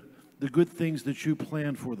be the good things that you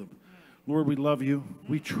planned for them. Lord, we love you.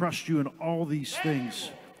 We trust you in all these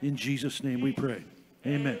things. In Jesus' name we pray.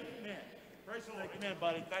 Amen. Praise the Lord. Amen,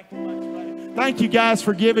 buddy. Thank you much, buddy. Thank you guys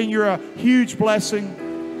for giving. You're a huge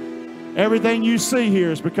blessing. Everything you see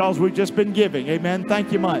here is because we've just been giving. Amen.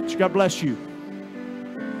 Thank you much. God bless you.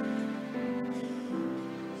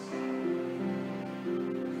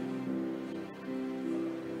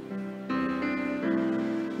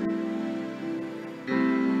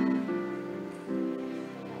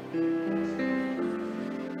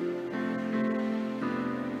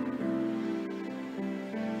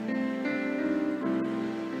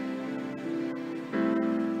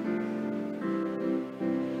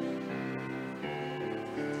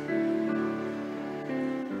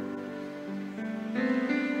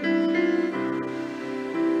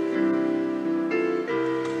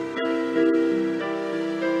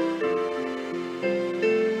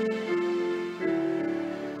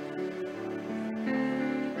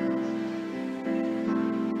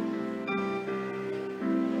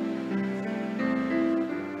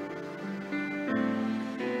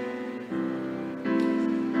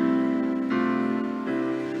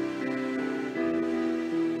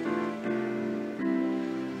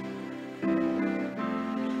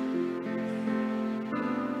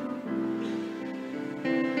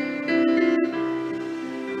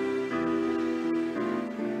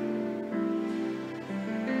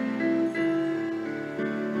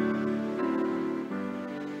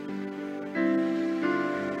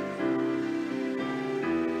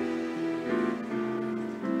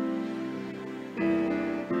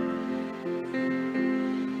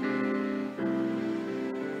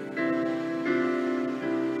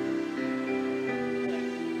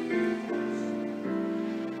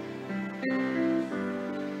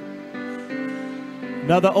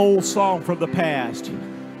 Another old song from the past.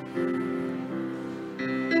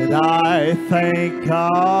 And I thank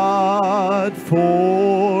God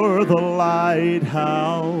for the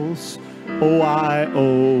lighthouse. Oh, I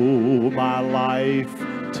owe my life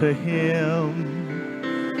to Him.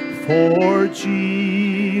 For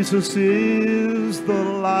Jesus is the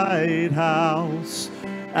lighthouse,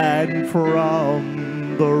 and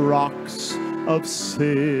from the rocks of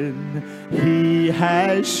sin He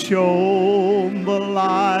has shown the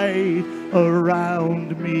light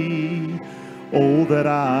around me. Oh, that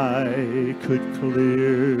I could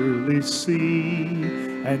clearly see.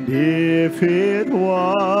 And if it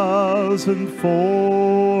wasn't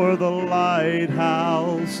for the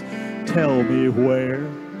lighthouse, tell me, where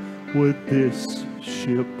would this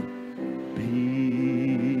ship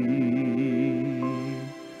be?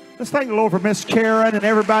 Let's thank the Lord for Miss Karen and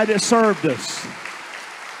everybody that served us.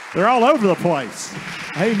 They're all over the place.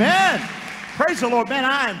 Amen. Praise the Lord. Man,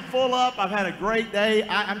 I am full up. I've had a great day.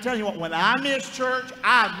 I'm telling you what, when I miss church,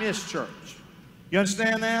 I miss church. You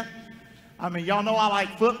understand that? I mean, y'all know I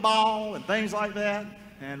like football and things like that,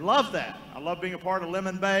 and love that. I love being a part of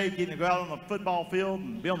Lemon Bay, getting to go out on the football field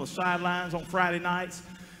and be on the sidelines on Friday nights.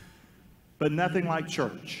 But nothing like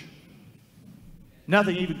church.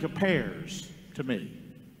 Nothing even compares to me.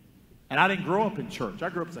 And I didn't grow up in church. I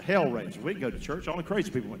grew up as a hellraiser. We didn't go to church. Only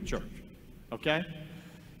crazy people went to church. Okay?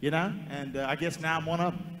 You know? And I guess now I'm one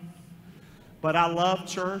of them. But I love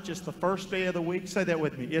church. It's the first day of the week. Say that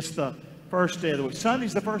with me. It's the first day of the week.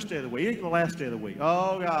 Sunday's the first day of the week. It ain't the last day of the week.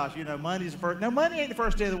 Oh, gosh. You know, Monday's the first. No, Monday ain't the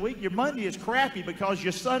first day of the week. Your Monday is crappy because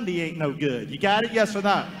your Sunday ain't no good. You got it? Yes or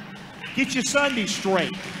no? Get your Sunday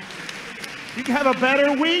straight. You can have a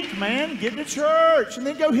better week, man. Get to church and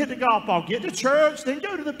then go hit the golf ball. Get to church, then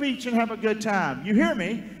go to the beach and have a good time. You hear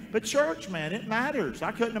me? But church, man, it matters.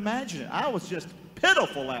 I couldn't imagine it. I was just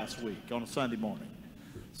pitiful last week on a Sunday morning.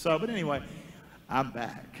 So, but anyway, I'm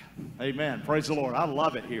back. Amen. Praise the Lord. I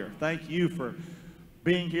love it here. Thank you for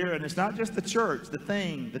being here. And it's not just the church,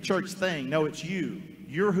 the church thing. No, it's you.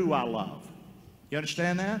 You're who I love. You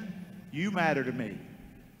understand that? You matter to me.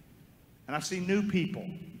 And I see new people.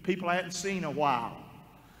 People I hadn't seen in a while.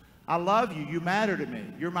 I love you. You matter to me.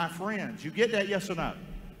 You're my friends. You get that, yes or no?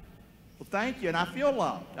 Well, thank you. And I feel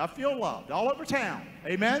loved. I feel loved all over town.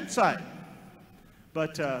 Amen? Say.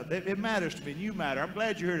 But it matters to me. And you matter. I'm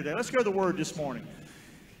glad you're here today. Let's go to the Word this morning.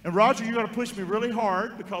 And Roger, you're going to push me really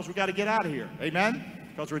hard because we got to get out of here. Amen?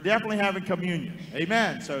 Because we're definitely having communion.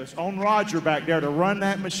 Amen? So it's on Roger back there to run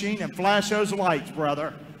that machine and flash those lights,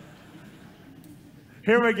 brother.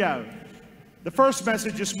 Here we go. The first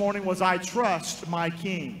message this morning was, I trust my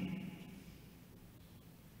King.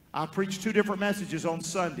 I preached two different messages on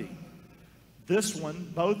Sunday. This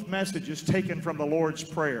one, both messages taken from the Lord's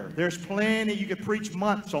Prayer. There's plenty, you could preach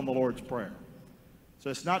months on the Lord's Prayer.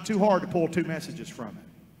 So it's not too hard to pull two messages from it.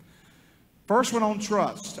 First one on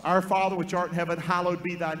trust. Our Father which art in heaven, hallowed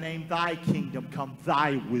be thy name. Thy kingdom come,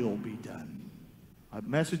 thy will be done. A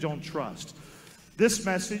message on trust. This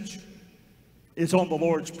message is on the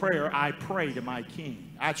Lord's Prayer. I pray to my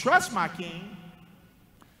King. I trust my King,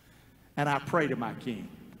 and I pray to my King.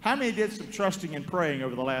 How many did some trusting and praying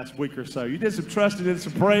over the last week or so? You did some trusting and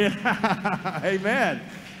some praying? Amen.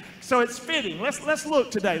 So it's fitting. Let's look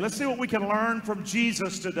today. Let's see what we can learn from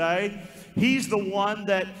Jesus today. He's the one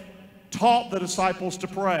that taught the disciples to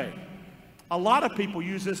pray. A lot of people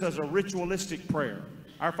use this as a ritualistic prayer.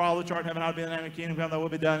 Our Father which art in heaven, hallowed be thy name, thy kingdom come, thy will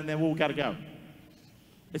be done, and then we've got to go.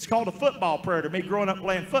 It's called a football prayer to me. Growing up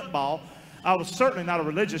playing football, I was certainly not a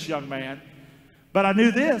religious young man, but I knew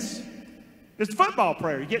this. It's a football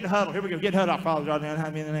prayer. You get in the huddle. Here we go. Get in the huddle. Our Father, God,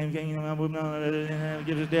 have me in the name of the King.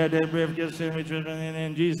 Give us dead bread. Give us sandwich.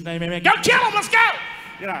 In Jesus' name, amen. Go kill him. Let's go.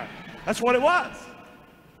 You know, that's what it was.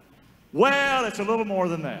 Well, it's a little more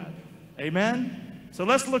than that. Amen. So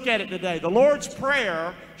let's look at it today. The Lord's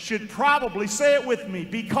Prayer should probably, say it with me,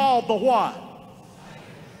 be called the what?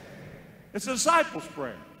 It's a disciples'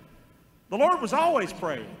 prayer. The Lord was always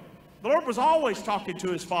praying. The Lord was always talking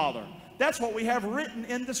to his Father. That's what we have written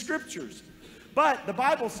in the Scriptures. But the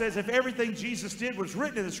Bible says if everything Jesus did was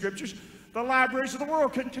written in the Scriptures, the libraries of the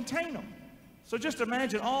world couldn't contain them. So just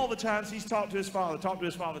imagine all the times he's talked to his Father, talked to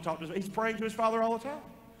his Father, talked to his Father. He's praying to his Father all the time.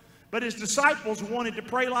 But his disciples wanted to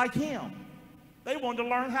pray like him. They wanted to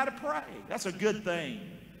learn how to pray. That's a good thing.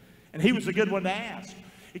 And he was a good one to ask.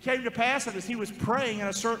 It came to pass that as he was praying in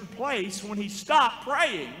a certain place, when he stopped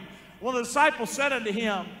praying, one of the disciples said unto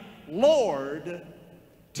him, Lord,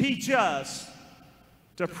 teach us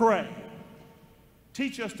to pray.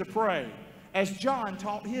 Teach us to pray, as John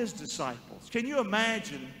taught his disciples. Can you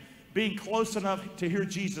imagine being close enough to hear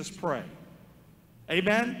Jesus pray?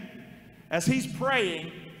 Amen? As he's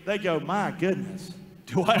praying, they go, my goodness,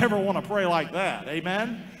 do I ever want to pray like that?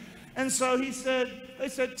 Amen? And so they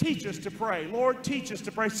said, teach us to pray. Lord, teach us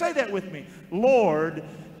to pray. Say that with me. Lord,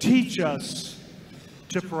 teach us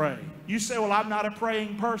to pray. You say, well, I'm not a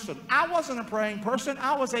praying person. I wasn't a praying person.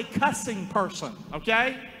 I was a cussing person,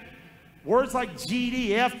 okay? Words like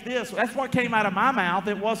GD, F this, that's what came out of my mouth.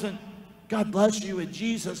 It wasn't, God bless you and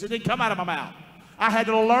Jesus. It didn't come out of my mouth. I had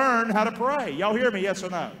to learn how to pray. Y'all hear me, yes or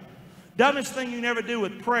no? Dumbest thing you never do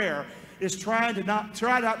with prayer is try not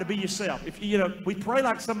to be yourself. If we pray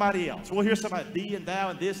like somebody else. We'll hear somebody, thee and thou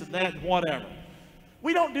and this and that and whatever.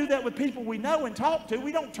 We don't do that with people we know and talk to.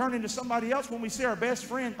 We don't turn into somebody else when we see our best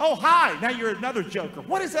friend. Oh, hi, now you're another joker.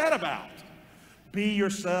 What is that about? Be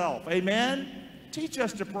yourself. Amen? Teach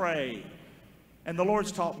us to pray. And the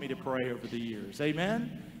Lord's taught me to pray over the years.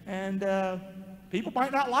 Amen? And people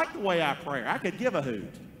might not like the way I pray. I could give a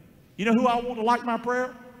hoot. You know who I want to like my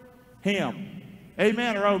prayer? Him.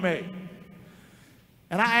 Amen or oh me.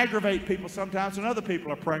 And I aggravate people sometimes when other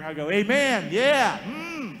people are praying. I go, amen, yeah,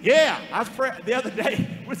 yeah. I was praying the other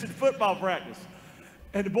day, was in football practice.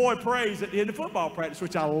 And the boy prays at the end of football practice,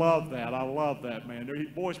 which I love that. I love that, man. The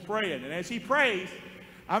boy's praying. And as he prays,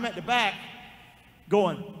 I'm at the back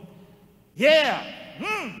going, yeah,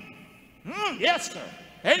 yes, sir,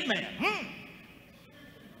 amen,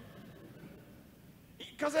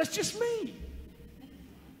 Because that's just me.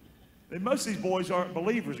 And most of these boys aren't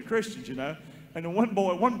believers or Christians, you know. And the one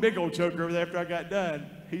boy, one big old joker over there after I got done,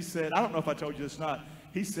 he said, I don't know if I told you this or not.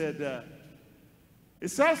 He said, it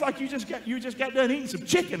sounds like you just got done eating some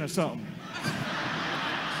chicken or something.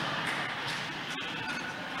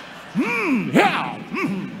 Yeah,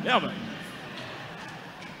 yeah, man.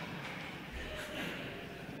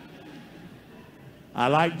 I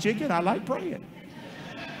like chicken, I like praying.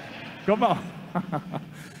 Come on.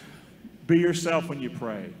 Be yourself when you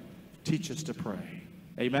pray. Teach us to pray.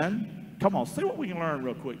 Amen? Come on, see what we can learn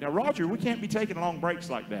real quick. Now, Roger, we can't be taking long breaks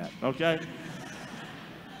like that, okay?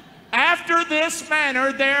 After this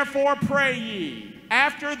manner, therefore, pray ye.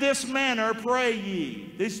 After this manner, pray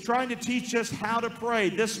ye. He's trying to teach us how to pray.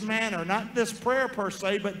 This manner, not this prayer per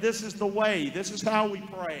se, but this is the way. This is how we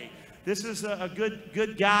pray. This is a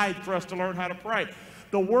good guide for us to learn how to pray.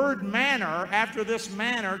 The word manner, after this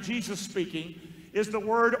manner, Jesus speaking, is the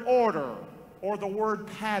word order or the word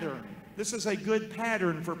pattern. This is a good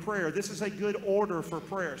pattern for prayer. This is a good order for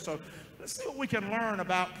prayer. So let's see what we can learn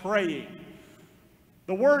about praying.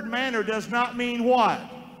 The word manner does not mean what?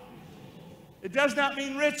 It does not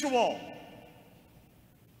mean ritual.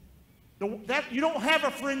 You don't have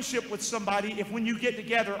a friendship with somebody if when you get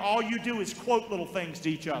together all you do is quote little things to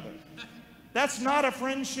each other. That's not a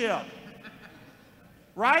friendship.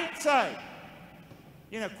 Right? Say,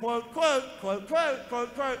 quote, quote, quote, quote,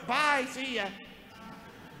 quote, quote, bye, see ya.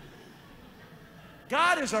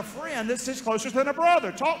 God is a friend that sits closer than a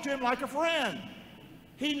brother. Talk to him like a friend.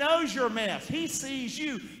 He knows your mess. He sees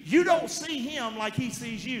you. You don't see him like he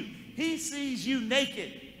sees you. He sees you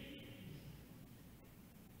naked.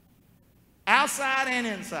 Outside and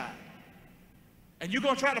inside. And you're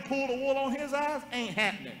going to try to pull the wool on his eyes? Ain't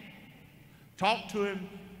happening. Talk to him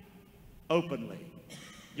openly.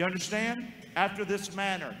 You understand? After this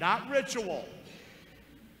manner. Not ritual.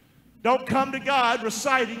 Don't come to God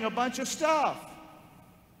reciting a bunch of stuff.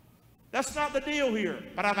 That's not the deal here.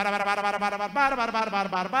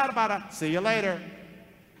 See you later.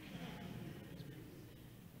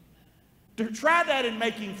 Try that in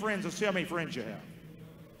making friends and see how many friends you have.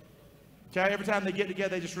 Okay, every time they get together,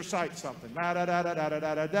 they just recite something. I'd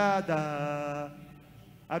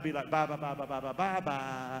be like, bye, bye, bye, bye, bye, bye, bye,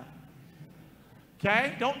 bye.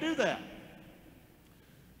 Okay, don't do that.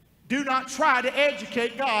 Do not try to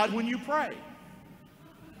educate God when you pray.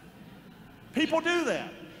 People do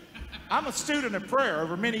that. I'm a student of prayer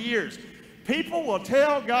over many years. People will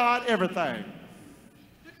tell God everything.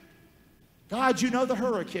 God, you know the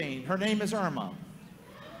hurricane. Her name is Irma.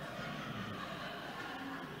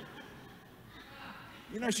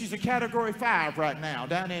 She's a category 5 right now,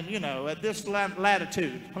 down in, at this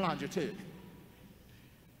latitude, longitude.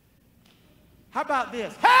 How about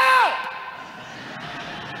this? Help!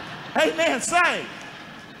 Amen, say.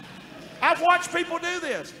 I've watched people do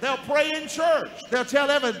this. They'll pray in church. They'll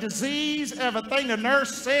tell every disease, everything the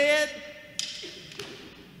nurse said.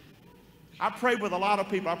 I pray with a lot of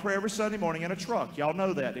people. I pray every Sunday morning in a truck. Y'all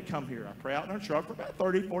know that. They come here. I pray out in a truck for about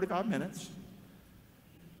 30, 45 minutes.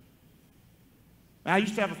 I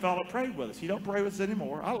used to have a fellow pray with us. He don't pray with us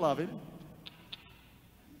anymore. I love him.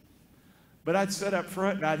 But I'd sit up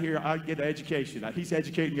front and I'd get an education. He's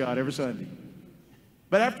educating God every Sunday.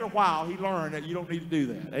 But after a while, he learned that you don't need to do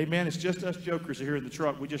that. Amen. It's just us jokers here in the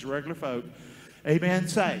truck. We're just regular folk. Amen.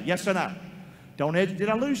 Say yes or no. Did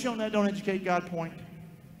I lose you on that don't educate God point?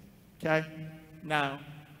 Okay? No.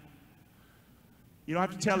 You don't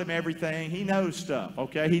have to tell him everything. He knows stuff,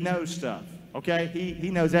 okay? He knows stuff, okay? He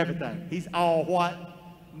knows everything. He's all what?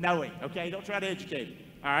 Knowing, okay? Don't try to educate him,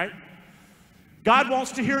 all right? God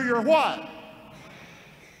wants to hear your what?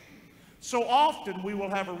 So often we will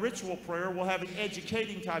have a ritual prayer, we'll have an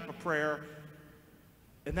educating type of prayer,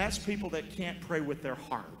 and that's people that can't pray with their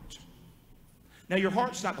heart. Now your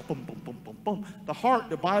heart's not boom, boom, boom, boom, boom. The heart,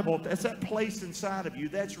 the Bible, that's that place inside of you.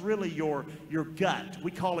 That's really your gut.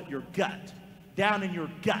 We call it your gut. Down in your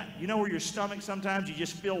gut. You know where your stomach sometimes you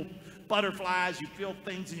just feel butterflies, you feel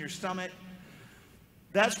things in your stomach?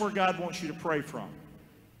 That's where God wants you to pray from.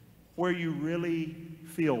 Where you really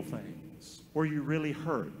feel things. Where you really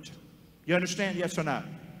hurt. You understand? Yes or no?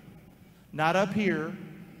 Not up here.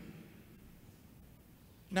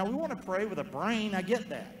 Now we want to pray with a brain, I get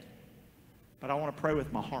that. But I want to pray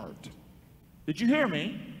with my heart. Did you hear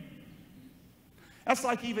me? That's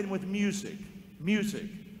like even with music. Music.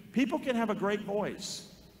 People can have a great voice.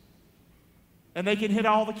 And they can hit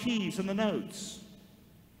all the keys and the notes.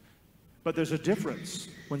 But there's a difference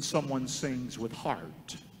when someone sings with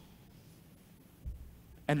heart.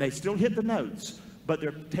 And they still hit the notes, but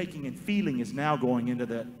they're taking and feeling is now going into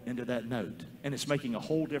that note. And it's making a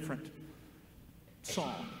whole different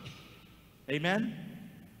song. Amen?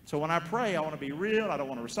 So when I pray, I want to be real. I don't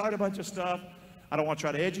want to recite a bunch of stuff. I don't want to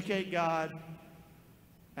try to educate God.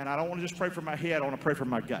 And I don't want to just pray from my head. I want to pray from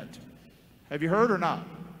my gut. Have you heard or not?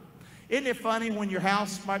 Isn't it funny when your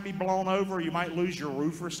house might be blown over, or you might lose your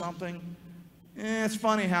roof or something? It's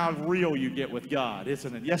funny how real you get with God,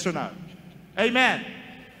 isn't it? Yes or no? Amen.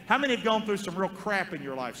 How many have gone through some real crap in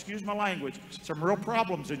your life? Excuse my language. Some real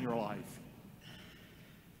problems in your life.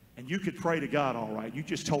 And you could pray to God all right. You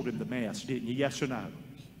just told him the mess, didn't you? Yes or no?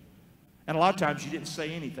 And a lot of times you didn't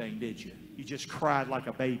say anything, did you? You just cried like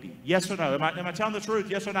a baby. Yes or no? Am I telling the truth?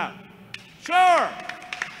 Yes or no? Sure.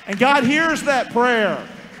 And God hears that prayer.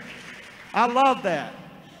 I love that.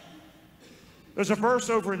 There's a verse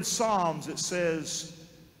over in Psalms that says,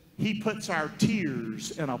 he puts our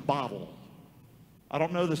tears in a bottle. I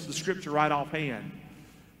don't know the scripture right offhand,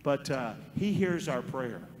 but he hears our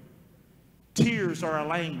prayer. Tears are a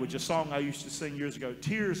language, a song I used to sing years ago.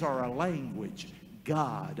 Tears are a language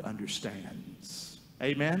God understands.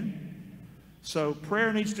 Amen? So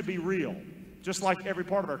prayer needs to be real, just like every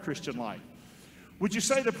part of our Christian life. Would you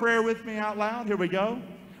say the prayer with me out loud? Here we go.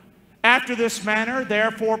 After this manner,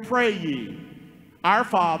 therefore pray ye, our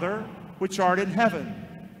Father, which art in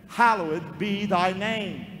heaven, hallowed be thy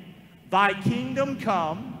name. Thy kingdom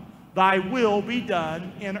come, thy will be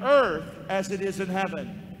done in earth as it is in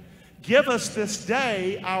heaven. Give us this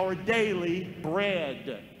day our daily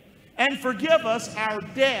bread. And forgive us our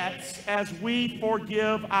debts as we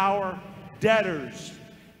forgive our debtors.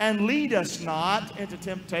 And lead us not into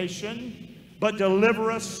temptation, but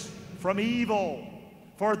deliver us from evil.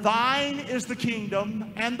 For thine is the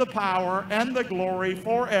kingdom and the power and the glory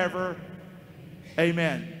forever.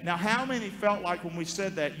 Amen. Now, how many felt like when we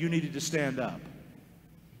said that you needed to stand up?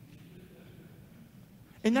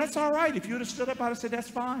 And that's all right. If you would have stood up, I'd have said, that's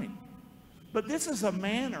fine. But this is a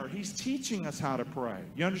manner. He's teaching us how to pray.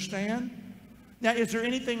 You understand? Now, is there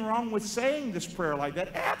anything wrong with saying this prayer like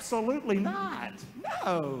that? Absolutely not.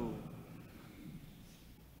 No.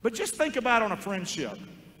 But just think about on a friendship.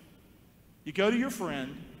 You go to your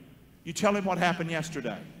friend, you tell him what happened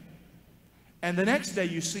yesterday. And the next day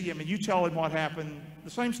you see him and you tell him what happened, the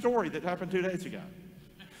same story that happened 2 days ago.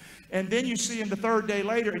 And then you see him the third day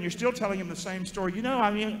later and you're still telling him the same story. You know,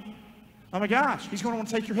 I mean, oh my gosh, he's going to want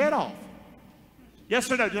to take your head off. Yes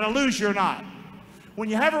or no? Did I lose you or not? When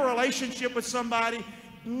you have a relationship with somebody,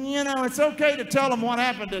 you know, it's okay to tell them what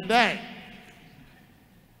happened today.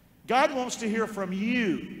 God wants to hear from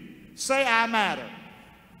you. Say, I matter.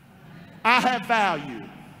 I have value.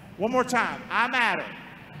 One more time. I matter.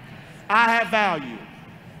 I have value.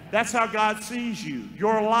 That's how God sees you.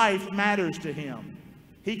 Your life matters to him.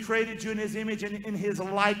 He created you in his image and in his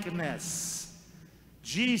likeness.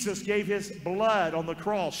 Jesus gave his blood on the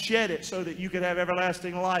cross, shed it so that you could have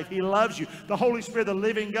everlasting life. He loves you. The Holy Spirit, the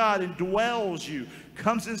living God, indwells you,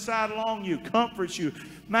 comes inside along you, comforts you.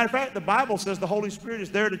 Matter of fact, the Bible says the Holy Spirit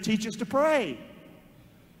is there to teach us to pray.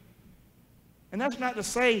 And that's not to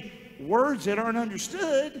say words that aren't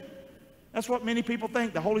understood. That's what many people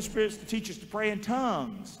think. The Holy Spirit is to teach us to pray in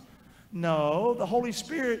tongues. No, the Holy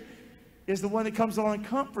Spirit is the one that comes along and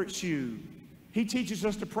comforts you. He teaches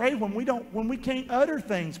us to pray when we can't utter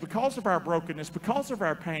things because of our brokenness, because of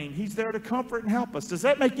our pain. He's there to comfort and help us. Does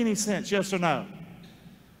that make any sense? Yes or no?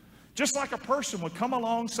 Just like a person would come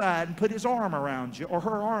alongside and put his arm around you or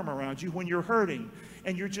her arm around you when you're hurting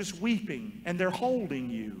and you're just weeping and they're holding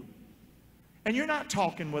you. And you're not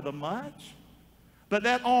talking with them much. But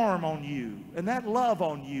that arm on you and that love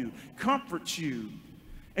on you comforts you.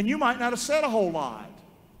 And you might not have said a whole lot.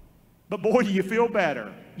 But boy, do you feel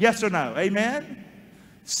better. Yes or no? Amen?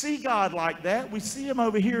 See God like that. We see him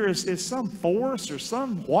over here as some force or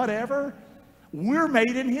some whatever. We're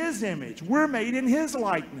made in his image. We're made in his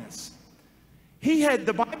likeness.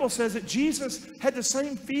 The Bible says that Jesus had the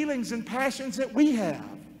same feelings and passions that we have.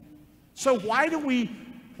 So why do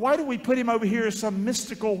we put him over here as some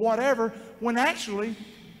mystical whatever when actually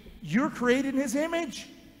you're created in his image?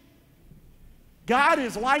 God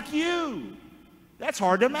is like you. That's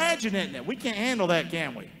hard to imagine, isn't it? We can't handle that,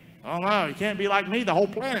 can we? Oh no, you can't be like me. The whole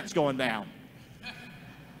planet's going down.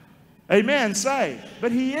 Amen, say.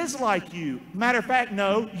 But he is like you. Matter of fact,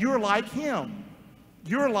 no, you're like him.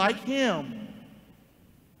 You're like him.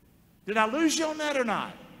 Did I lose you on that or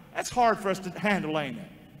not? That's hard for us to handle, ain't it?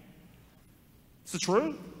 It's the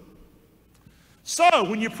truth. So,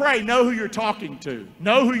 when you pray, know who you're talking to.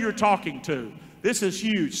 Know who you're talking to. This is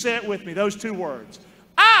huge. Say it with me, those two words.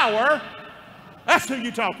 Our, that's who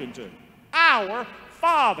you're talking to. Our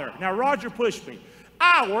Father. Now, Roger pushed me.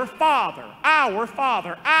 Our Father, our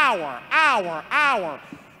Father, our.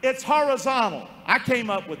 It's horizontal. I came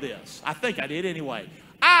up with this. I think I did anyway.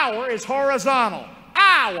 Our is horizontal.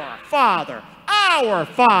 Our Father, our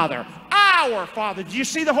Father, our Father. Do you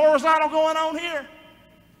see the horizontal going on here?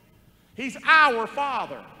 He's our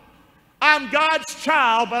Father. I'm God's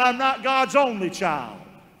child, but I'm not God's only child.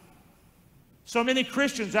 So many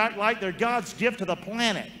Christians act like they're God's gift to the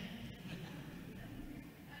planet.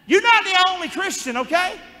 You're not the only Christian,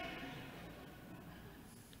 okay?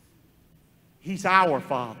 He's our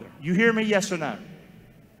Father. You hear me, yes or no?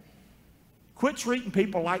 Quit treating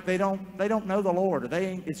people like they don't know the Lord or they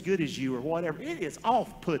ain't as good as you or whatever. It is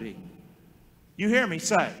off-putting. You hear me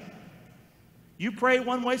say? You pray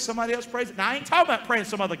one way, somebody else prays. Now, I ain't talking about praying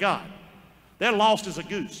some other God. They're lost as a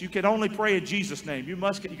goose. You can only pray in Jesus' name. You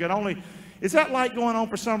can only... Is that light going on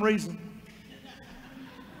for some reason?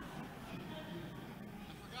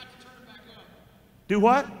 Do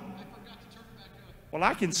what? Well,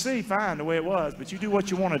 I can see fine the way it was, but you do what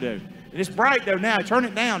you want to do. It's bright though now. Turn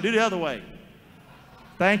it down. Do the other way.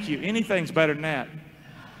 Thank you. Anything's better than that.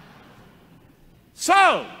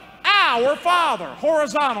 So, our Father,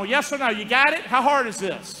 horizontal, yes or no? You got it? How hard is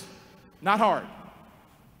this? Not hard.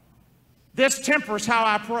 This tempers how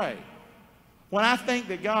I pray. When I think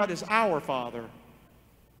that God is our Father,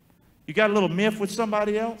 you got a little miff with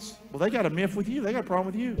somebody else? Well, they got a miff with you. They got a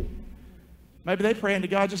problem with you. Maybe they praying to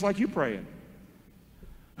God just like you praying.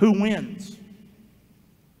 Who wins?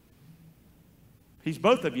 He's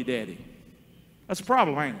both of you, Daddy. That's a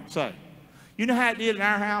problem, ain't it? So, you know how it did in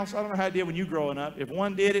our house? I don't know how it did when you growing up. If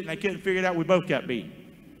one did it and they couldn't figure it out, we both got beat.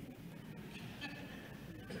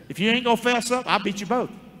 If you ain't going to fess up, I'll beat you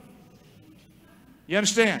both. You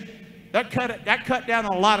understand? That cut down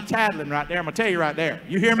on a lot of tattling right there. I'm going to tell you right there.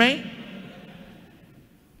 You hear me?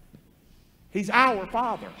 He's our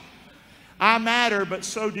Father. I matter, but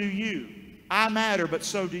so do you. I matter, but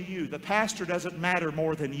so do you. The pastor doesn't matter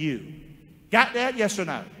more than you. Got that? Yes or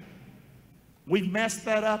no? We've messed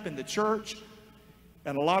that up in the church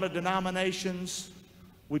and a lot of denominations.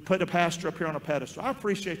 We put a pastor up here on a pedestal. I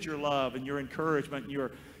appreciate your love and your encouragement and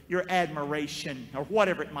your admiration or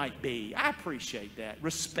whatever it might be. I appreciate that.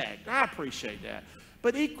 Respect. I appreciate that.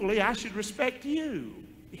 But equally, I should respect you.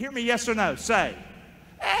 Hear me, yes or no? Say,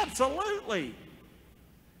 absolutely.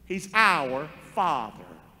 He's our Father.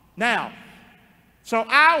 Now, so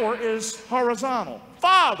our is horizontal.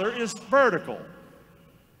 Father is vertical.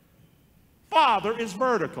 Father is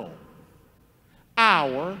vertical.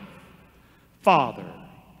 Our Father.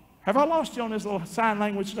 Have I lost you on this little sign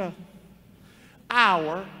language stuff?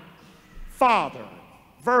 Our Father.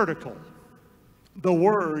 Vertical. The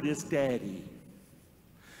word is Daddy.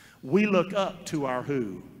 We look up to our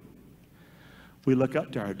who? We look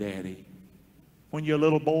up to our Daddy. When you're a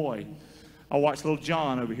little boy, I watched little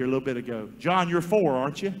John over here a little bit ago. John, you're 4,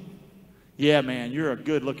 aren't you? Yeah, man, you're a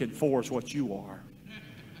good-looking 4 is what you are.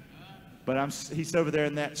 But he's over there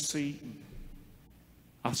in that seat. And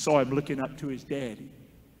I saw him looking up to his daddy.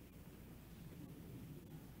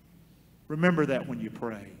 Remember that when you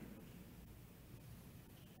pray.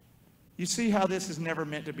 You see how this is never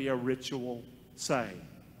meant to be a ritual? Say.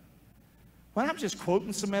 Well, I'm just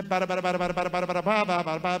quoting some...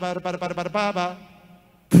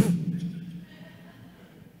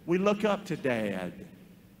 We look up to Dad.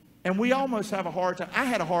 And we almost have a hard time. I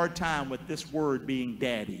had a hard time with this word being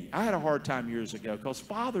daddy. I had a hard time years ago because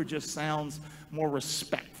father just sounds more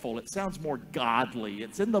respectful. It sounds more godly.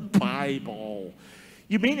 It's in the Bible.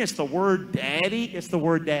 You mean it's the word daddy? It's the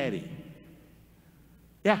word daddy.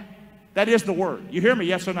 Yeah, that is the word. You hear me,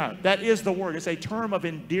 yes or no? That is the word. It's a term of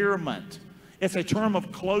endearment. It's a term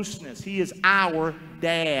of closeness. He is our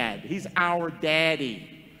dad. He's our daddy.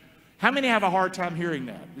 How many have a hard time hearing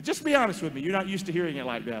that? Just be honest with me. You're not used to hearing it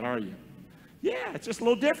like that, are you? Yeah, it's just a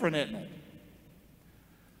little different, isn't it?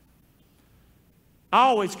 I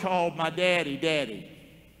always called my daddy, daddy,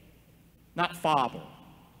 not father.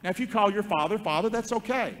 Now, if you call your father, father, that's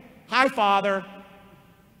okay. Hi, father.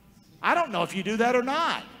 I don't know if you do that or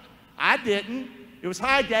not. I didn't. It was,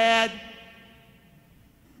 hi, dad.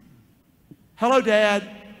 Hello, dad.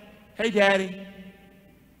 Hey, daddy.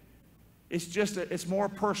 It's just, it's more a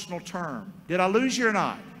personal term. Did I lose you or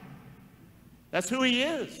not? That's who he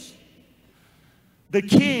is. The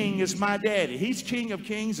king is my daddy. He's King of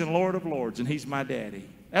Kings and Lord of Lords, and he's my daddy.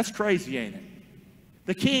 That's crazy, ain't it?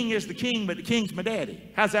 The king is the king, but the king's my daddy.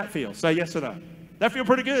 How's that feel? Say yes or no. That feel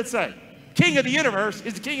pretty good? Say, king of the universe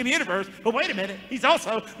is the king of the universe, but wait a minute, he's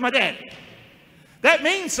also my daddy. That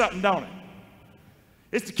means something, don't it?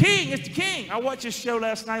 It's the king, it's the king. I watched this show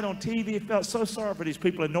last night on TV. I felt so sorry for these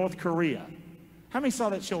people in North Korea. How many saw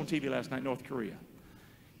that show on TV last night, North Korea?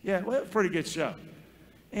 Yeah, well, it was a pretty good show.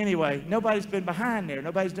 Anyway, nobody's been behind there.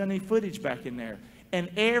 Nobody's done any footage back in there. And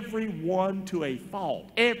everyone to a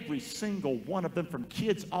fault, every single one of them, from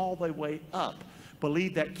kids all the way up,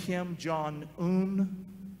 believe that Kim Jong-un,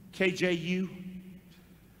 KJU,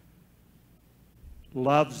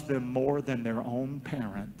 loves them more than their own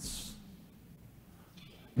parents.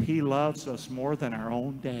 He loves us more than our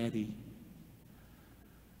own daddy.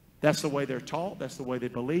 That's the way they're taught. That's the way they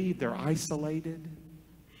believe. They're isolated.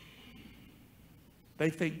 They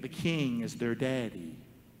think the king is their daddy.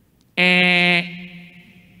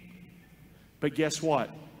 But guess what?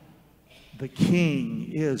 The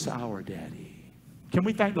king is our daddy. Can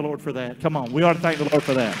we thank the Lord for that? Come on, we ought to thank the Lord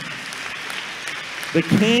for that. The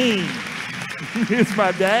king is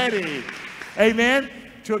my daddy. Amen?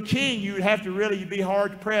 To a king, you would have to really be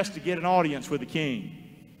hard-pressed to get an audience with the king.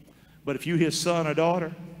 But if you his son or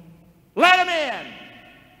daughter, let him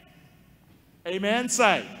in. Amen?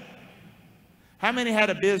 Say. How many had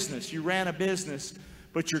a business? You ran a business,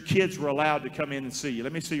 but your kids were allowed to come in and see you.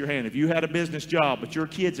 Let me see your hand. If you had a business job, but your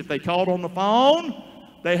kids, if they called on the phone,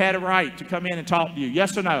 they had a right to come in and talk to you.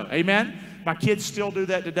 Yes or no? Amen? My kids still do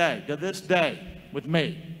that today, to this day, with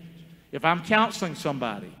me. If I'm counseling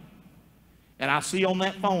somebody, and I see on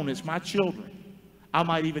that phone it's my children, I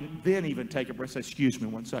might even take a breath and say, excuse me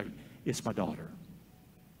 1 second, it's my daughter.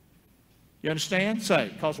 You understand? Say,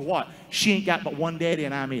 because what? She ain't got but one daddy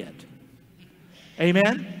and I'm it.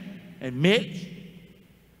 Amen? And Mitch,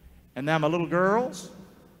 and now my little girls,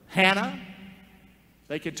 Hannah,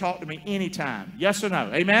 they can talk to me anytime. Yes or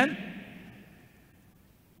no? Amen?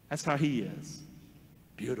 That's how he is.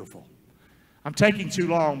 Beautiful. I'm taking too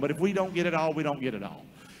long, but if we don't get it all, we don't get it all.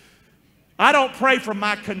 I don't pray for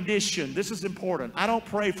my condition. This is important. I don't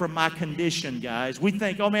pray for my condition, guys. We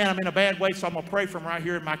think, oh man, I'm in a bad way, so I'm going to pray from right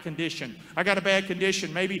here in my condition. I got a bad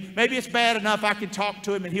condition. Maybe it's bad enough I can talk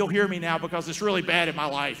to him and he'll hear me now because it's really bad in my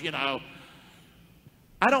life, you know.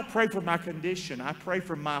 I don't pray for my condition. I pray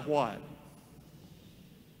for my what?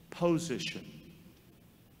 Position.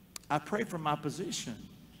 I pray for my position.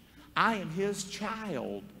 I am his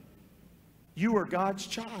child. You are God's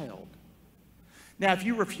child. Now, if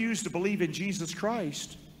you refuse to believe in Jesus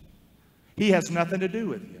Christ, he has nothing to do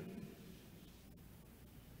with you.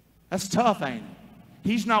 That's tough, ain't it?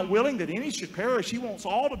 He's not willing that any should perish. He wants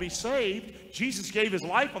all to be saved. Jesus gave his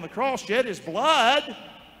life on the cross, shed his blood.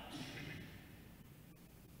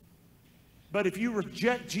 But if you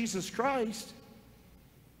reject Jesus Christ,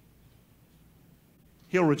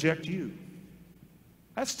 he'll reject you.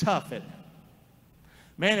 That's tough, isn't it?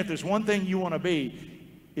 Man, if there's one thing you want to be,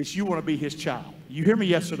 it's you want to be his child. You hear me,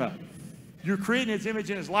 yes or no? You're creating his image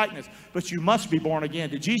and his likeness, but you must be born again.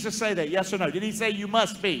 Did Jesus say that, yes or no? Did he say you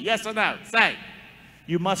must be, yes or no? Say,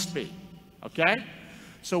 you must be, okay?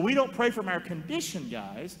 So we don't pray from our condition,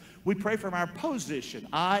 guys. We pray from our position.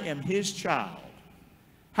 I am his child.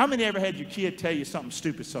 How many ever had your kid tell you something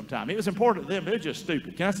stupid sometime? It was important to them, but they're just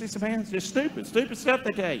stupid. Can I see some hands? Just stupid stuff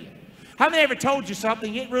they tell you. How many ever told you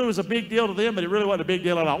something, it really was a big deal to them, but it really wasn't a big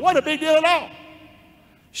deal at all? What a big deal at all?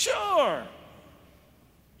 Sure.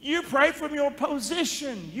 You pray from your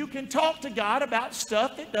position. You can talk to God about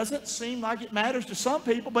stuff that doesn't seem like it matters to some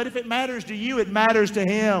people, but if it matters to you, it matters to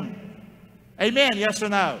him. Amen, yes or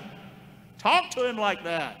no? Talk to him like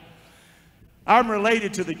that. I'm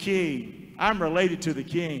related to the king. I'm related to the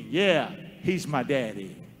king. Yeah, he's my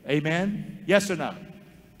daddy. Amen? Yes or no?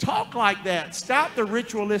 Talk like that. Stop the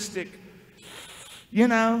ritualistic, You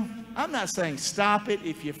know, I'm not saying stop it.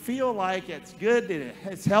 If you feel like it's good and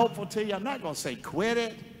it's helpful to you, I'm not going to say quit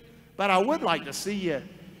it. But I would like to see you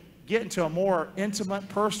get into a more intimate,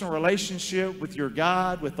 personal relationship with your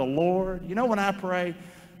God, with the Lord. You know, when I pray,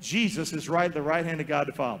 Jesus is right at the right hand of God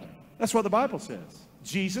the Father. That's what the Bible says.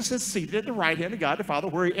 Jesus is seated at the right hand of God the Father,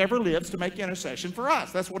 where he ever lives to make intercession for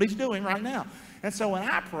us. That's what he's doing right now. And so when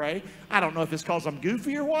I pray, I don't know if it's because I'm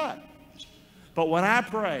goofy or what, but when I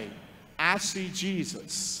pray, I see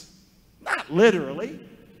Jesus. Not literally,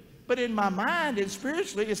 but in my mind and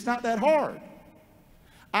spiritually, it's not that hard.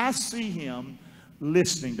 I see him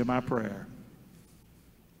listening to my prayer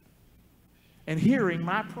and hearing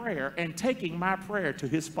my prayer and taking my prayer to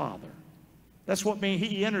his Father. That's what means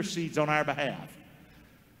he intercedes on our behalf.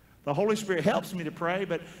 The Holy Spirit helps me to pray,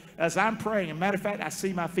 but as I'm praying, as a matter of fact, I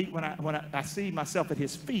see my feet when I see myself at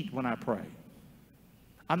his feet when I pray.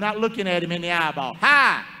 I'm not looking at him in the eyeball.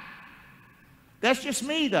 Hi! That's just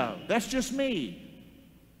me, though. That's just me.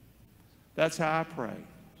 That's how I pray.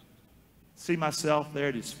 See myself there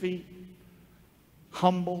at his feet,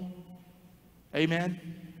 humble. Amen.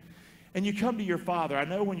 And you come to your father. I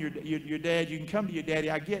know when your dad, you can come to your daddy.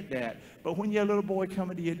 I get that. But when you're a little boy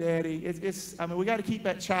coming to your daddy, I mean, we got to keep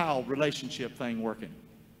that child relationship thing working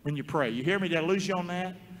when you pray. You hear me? Did I lose you on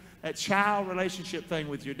that? That child relationship thing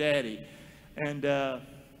with your daddy. And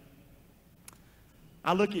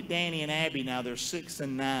I look at Danny and Abby now. They're 6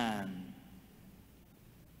 and 9.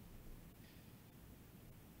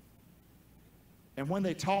 And when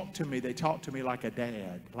they talk to me like a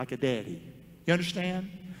dad, like a daddy. You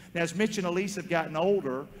understand? Now, as Mitch and Elise have gotten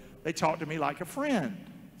older, they talk to me like a friend.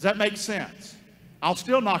 Does that make sense? I'll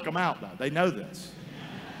still knock them out, though. They know this.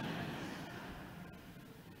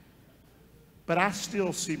 But I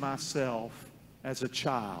still see myself as a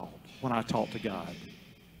child when I talk to God.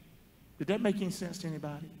 Did that make any sense to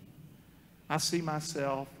anybody? I see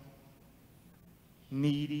myself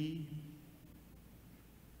needy,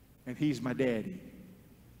 and he's my daddy.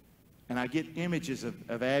 And I get images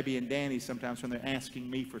of Abby and Danny sometimes when they're asking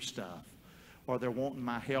me for stuff, or they're wanting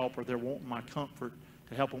my help, or they're wanting my comfort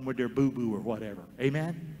to help them with their boo-boo or whatever.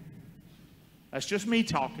 Amen? That's just me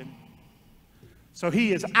talking. So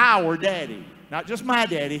he is our daddy. Not just my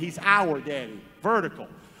daddy, he's our daddy. Vertical.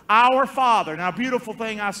 Our Father. Now, a beautiful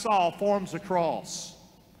thing I saw forms a cross.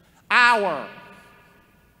 Our.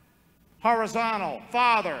 Horizontal.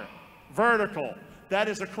 Father. Vertical. That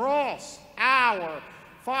is a cross. Our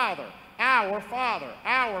Father. Our Father.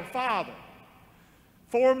 Our Father.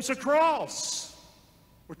 Forms a cross.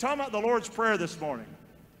 We're talking about the Lord's Prayer this morning.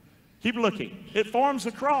 Keep looking. It forms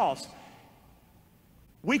a cross.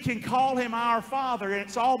 We can call him our Father, and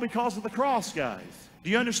it's all because of the cross, guys. Do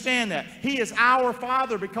you understand that? He is our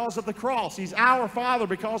Father because of the cross. He's our Father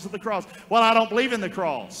because of the cross. Well, I don't believe in the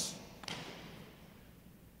cross.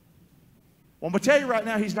 Well, I'm going to tell you right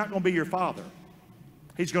now, he's not going to be your father.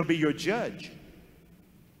 He's going to be your judge.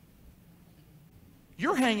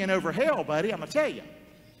 You're hanging over hell, buddy, I'm going to tell you.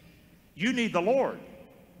 You need the Lord.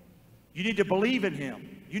 You need to believe in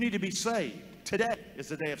him. You need to be saved. Today is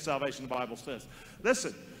the day of salvation, the Bible says.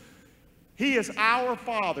 Listen, he is our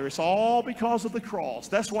Father. It's all because of the cross.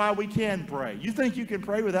 That's why we can pray. You think you can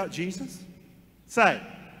pray without Jesus? Say,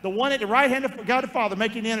 the one at the right hand of God the Father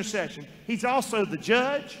making the intercession. He's also the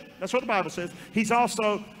judge. That's what the Bible says. He's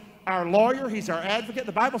also our lawyer. He's our advocate.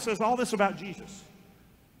 The Bible says all this about Jesus.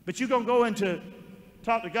 But you're going to go into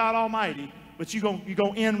talk to God Almighty, but you're going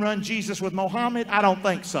to end run Jesus with Muhammad? I don't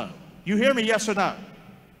think so. You hear me, yes or no?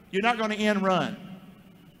 You're not going to end run.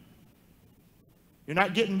 You're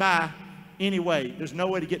not getting by anyway. There's no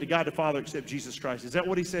way to get to God the Father except Jesus Christ. Is that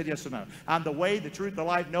what he said, yes or no? I'm the way, the truth, the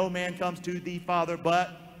life. No man comes to the Father but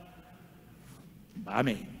by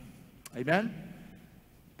me. Amen?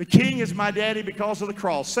 The King is my daddy because of the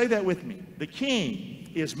cross. Say that with me. The King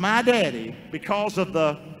is my daddy because of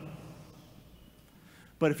the...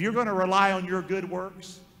 But if you're going to rely on your good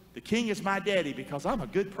works, the King is my daddy because I'm a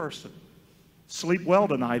good person. Sleep well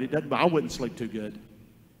tonight. I wouldn't sleep too good.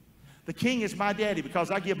 The King is my daddy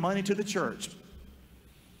because I give money to the church.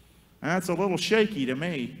 That's a little shaky to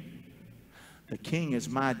me. The King is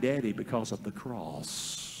my daddy because of the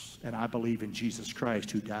cross. And I believe in Jesus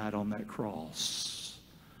Christ who died on that cross.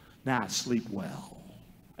 Now I sleep well.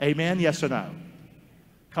 Amen? Yes or no?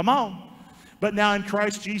 Come on. But now in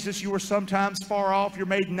Christ Jesus, you were sometimes far off. You're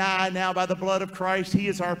made nigh now by the blood of Christ. He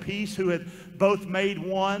is our peace who had both made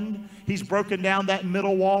one. He's broken down that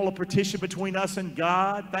middle wall of partition between us and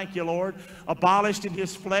God. Thank you, Lord. Abolished in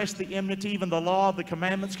his flesh the enmity, even the law of the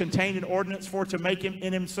commandments contained in ordinance for to make him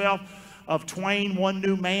in himself of twain one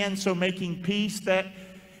new man, so making peace, that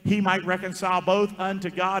he might reconcile both unto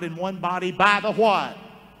God in one body by the what?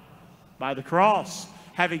 By the cross,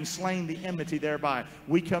 having slain the enmity thereby.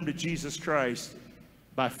 We come to Jesus Christ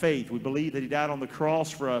by faith. We believe that he died on the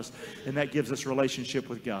cross for us, and that gives us relationship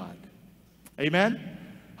with God. Amen?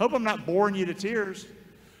 Hope I'm not boring you to tears.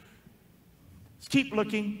 Just keep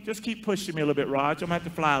looking. Just keep pushing me a little bit, Raj. I'm going to have to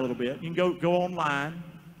fly a little bit. You can go online.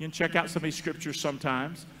 You can check out some of these scriptures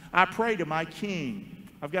sometimes. I pray to my King.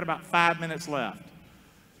 I've got about 5 minutes left.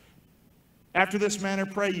 After this manner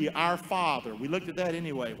pray ye, our Father. We looked at that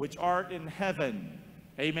anyway. Which art in heaven.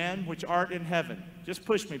 Amen? Which art in heaven. Just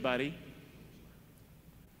push me, buddy.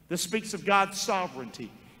 This speaks of God's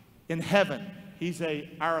sovereignty in heaven. He's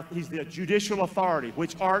the judicial authority.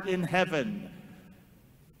 Which art in heaven.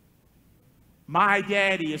 My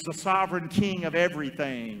daddy is the sovereign king of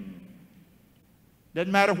everything.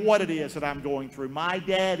 Doesn't matter what it is that I'm going through. My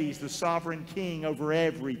daddy's the sovereign king over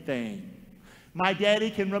everything. My daddy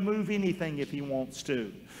can remove anything if he wants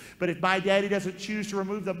to. But if my daddy doesn't choose to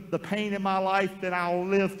remove the pain in my life, then I'll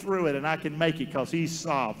live through it and I can make it because he's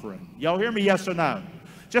sovereign. Y'all hear me, yes or no?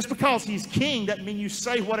 Just because he's king doesn't mean you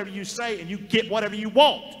say whatever you say and you get whatever you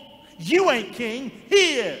want. You ain't king,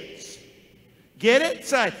 he is. Get it?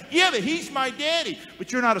 Say, yeah, but he's my daddy.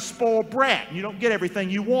 But you're not a spoiled brat and you don't get everything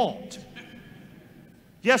you want.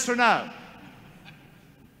 Yes or no?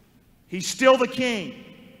 He's still the king.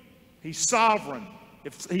 He's sovereign.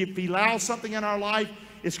 If he allows something in our life,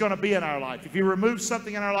 it's going to be in our life. If he removes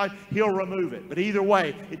something in our life, he'll remove it. But either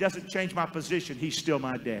way, it doesn't change my position. He's still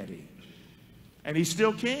my daddy. And he's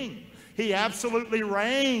still king. He absolutely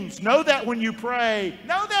reigns. Know that when you pray.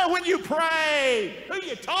 Know that when you pray. Who are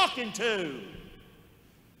you talking to?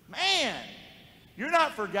 Man, you're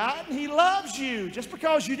not forgotten. He loves you. Just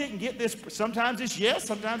because you didn't get this, sometimes it's yes,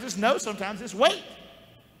 sometimes it's no, sometimes it's wait.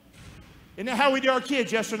 Isn't that how we do our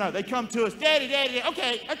kids, yes or no? They come to us, daddy, daddy,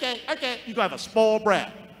 okay. You're going to have a spoiled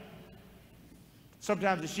brat.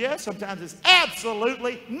 Sometimes it's yes, sometimes it's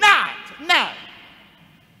absolutely not. No.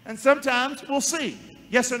 And sometimes we'll see,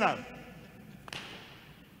 yes or no.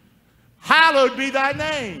 Hallowed be thy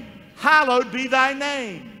name. Hallowed be thy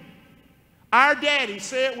name. Our daddy,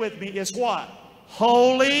 say it with me, is what?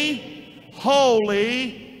 Holy,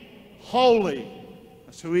 holy, holy.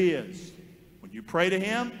 That's who he is. When you pray to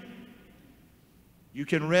him, you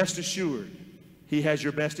can rest assured he has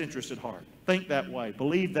your best interest at heart. Think that way.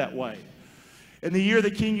 Believe that way. In the year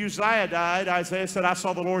that King Uzziah died, Isaiah said, I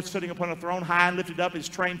saw the Lord sitting upon a throne, high and lifted up. His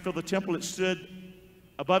train filled the temple.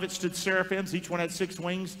 Above it stood seraphims. Each one had 6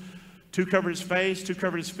 wings. 2 covered his face, 2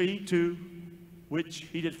 covered his feet, 2 which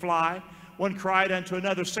he did fly. One cried unto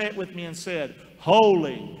another, say it with me, and said,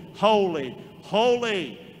 Holy, holy,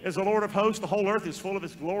 holy is the Lord of hosts. The whole earth is full of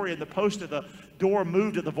his glory. And the post of the door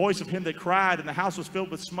moved at the voice of him that cried, and the house was filled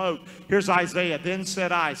with smoke. Here's Isaiah. Then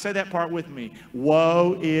said I, say that part with me,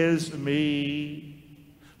 woe is me,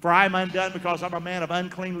 for I am undone, because I'm a man of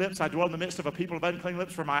unclean lips. I dwell in the midst of a people of unclean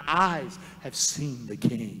lips, for my eyes have seen the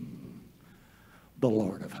King, the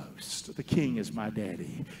Lord of hosts. The King is my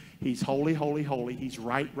daddy. He's holy, holy, holy. He's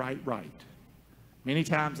right, right, right. Many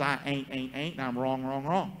times I ain't, and I'm wrong, wrong,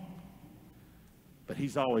 wrong. But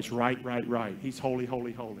he's always right, right, right. He's holy,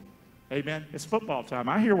 holy, holy. Amen? It's football time.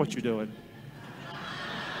 I hear what you're doing.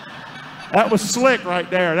 That was slick right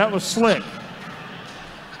there. That was slick.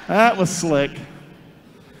 That was slick.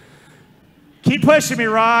 Keep pushing me,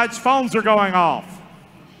 Raj. Phones are going off.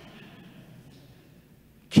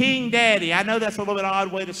 King Daddy. I know that's a little bit odd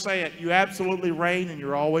way to say it. You absolutely reign and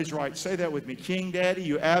you're always right. Say that with me. King Daddy,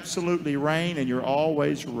 you absolutely reign and you're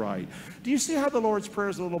always right. Do you see how the Lord's Prayer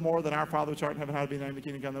is a little more than our Father which art in heaven, hallowed be thy name, the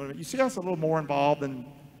kingdom come? You see how it's a little more involved than,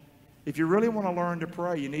 if you really want to learn to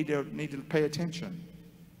pray, you need to pay attention.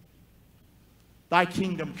 Thy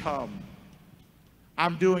kingdom come.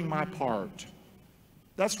 I'm doing my part.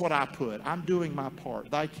 That's what I put. I'm doing my part.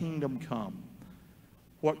 Thy kingdom come.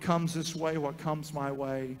 What comes this way, what comes my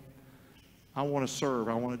way, I want to serve,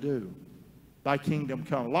 I want to do. Thy kingdom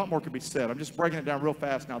come. A lot more could be said. I'm just breaking it down real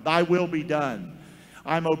fast now. Thy will be done.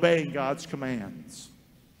 I'm obeying God's commands.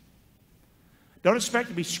 Don't expect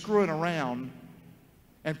to be screwing around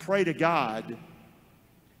and pray to God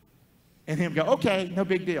and him go, okay, no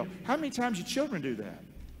big deal. How many times your children do that?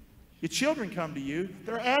 Your children come to you.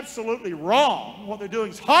 They're absolutely wrong. What they're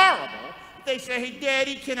doing is horrible. They say, hey,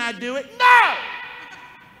 Daddy, can I do it? No!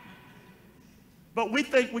 But we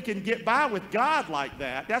think we can get by with God like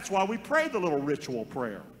that. That's why we pray the little ritual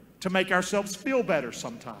prayer, to make ourselves feel better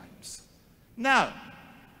sometimes. No.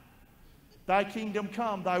 Thy kingdom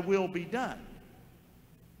come, thy will be done.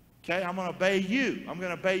 Okay, I'm going to obey you. I'm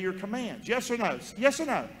going to obey your commands. Yes or no? Yes or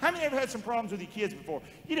no? How many ever had some problems with your kids before?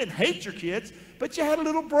 You didn't hate your kids, but you had a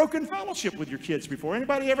little broken fellowship with your kids before.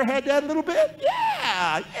 Anybody ever had that a little bit?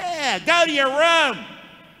 Yeah. Go to your room.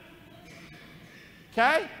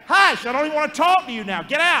 Okay? Hush, I don't even want to talk to you now.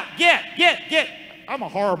 Get out. Get. I'm a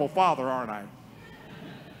horrible father, aren't I?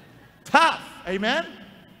 Tough. Amen?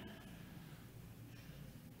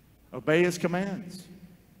 Obey his commands.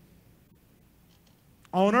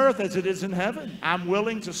 On earth as it is in heaven, I'm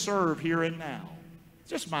willing to serve here and now.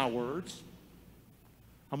 Just my words.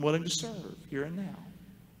 I'm willing to serve here and now.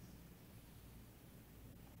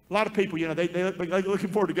 A lot of people, you know, they're looking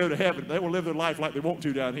forward to go to heaven. They will live their life like they want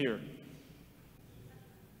to down here.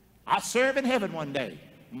 I'll serve in heaven one day.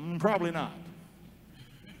 Probably not.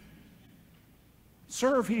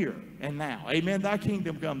 Serve here and now. Amen. Thy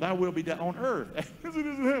kingdom come. Thy will be done on earth as it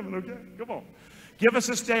is in heaven. Okay? Come on. Give us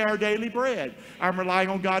this day our daily bread. I'm relying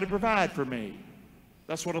on God to provide for me.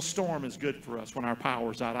 That's what a storm is good for us when our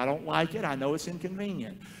power's out. I don't like it. I know it's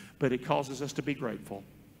inconvenient. But it causes us to be grateful.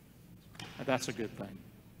 And that's a good thing.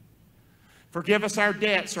 Forgive us our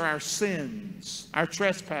debts or our sins, our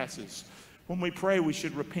trespasses. When we pray, we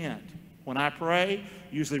should repent. When I pray,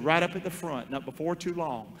 usually right up at the front, not before too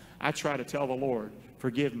long, I try to tell the Lord,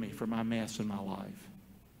 forgive me for my mess in my life.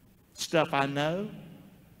 Stuff I know,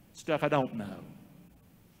 stuff I don't know.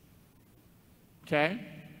 Okay?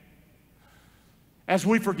 As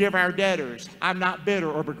we forgive our debtors, I'm not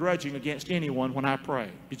bitter or begrudging against anyone when I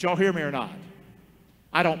pray. Did y'all hear me or not?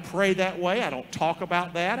 I don't pray that way. I don't talk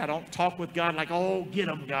about that. I don't talk with God like, oh, get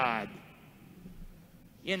him, God.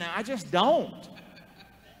 You know, I just don't.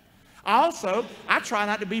 Also, I try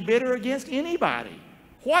not to be bitter against anybody.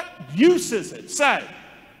 What use is it? Say.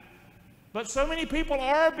 But so many people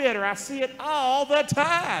are bitter. I see it all the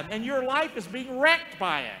time. And your life is being wrecked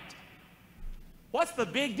by it. What's the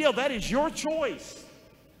big deal? That is your choice.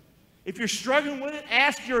 If you're struggling with it,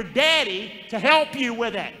 ask your daddy to help you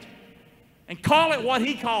with it. And call it what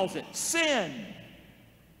he calls it, sin.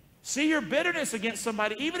 See your bitterness against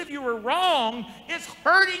somebody, even if you were wrong, it's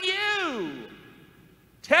hurting you.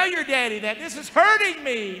 Tell your daddy that this is hurting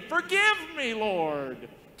me. Forgive me, Lord.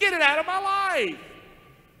 Get it out of my life.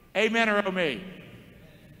 Amen or oh me.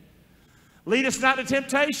 Lead us not to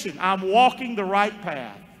temptation. I'm walking the right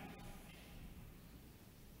path.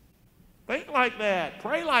 Think like that.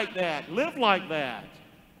 Pray like that. Live like that.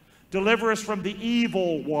 Deliver us from the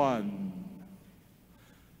evil one.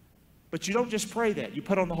 But you don't just pray that. You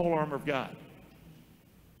put on the whole armor of God.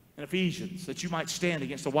 In Ephesians, that you might stand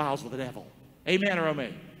against the wiles of the devil. Amen or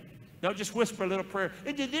amen. Don't just whisper a little prayer.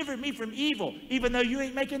 And deliver me from evil, even though you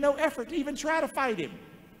ain't making no effort to even try to fight him.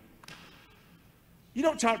 You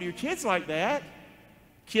don't talk to your kids like that.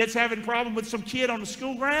 Kids having a problem with some kid on the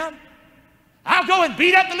school ground? I'll go and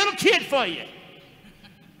beat up the little kid for you.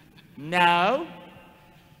 No.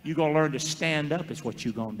 You're going to learn to stand up is what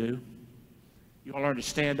you're going to do. You're going to learn to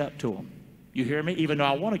stand up to him. You hear me? Even though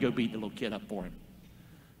I want to go beat the little kid up for him.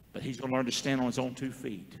 But he's going to learn to stand on his own 2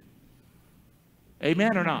 feet.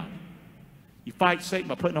 Amen or not? You fight Satan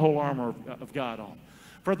by putting the whole armor of God on.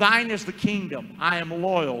 For thine is the kingdom. I am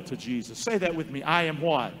loyal to Jesus. Say that with me. I am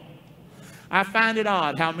what? I find it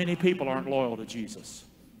odd how many people aren't loyal to Jesus.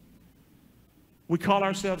 We call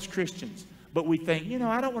ourselves Christians. But we think, you know,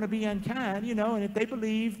 I don't want to be unkind, you know, and if they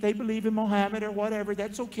believe in Muhammad or whatever,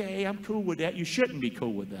 that's okay. I'm cool with that. You shouldn't be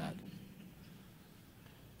cool with that.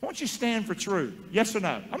 Won't you stand for truth? Yes or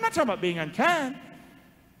no? I'm not talking about being unkind,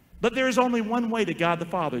 but there is only one way to God the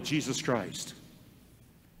Father, Jesus Christ.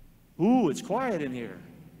 Ooh, it's quiet in here.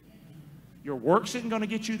 Your works isn't going to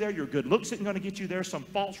get you there. Your good looks isn't going to get you there. Some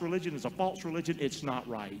false religion is a false religion. It's not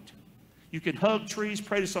right. You can hug trees,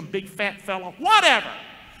 pray to some big fat fella, whatever.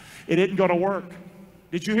 It isn't going to work.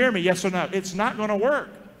 Did you hear me? Yes or no? It's not going to work.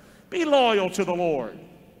 Be loyal to the Lord.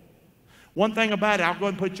 One thing about it, I'll go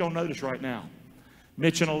ahead and put you on notice right now.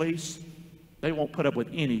 Mitch and Elise, they won't put up with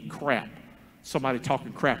any crap. Somebody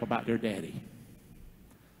talking crap about their daddy.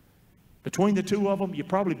 Between the two of them, you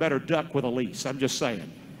probably better duck with Elise. I'm just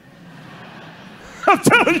saying. I'm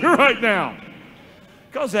telling you right now.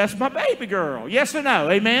 Because that's my baby girl. Yes or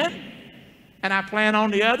no? Amen? And I plan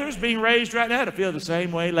on the others being raised right now to feel the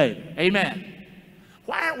same way later. Amen.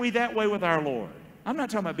 Why aren't we that way with our Lord? I'm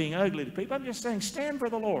not talking about being ugly to people. I'm just saying stand for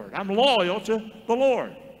the Lord. I'm loyal to the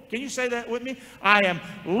Lord. Can you say that with me? I am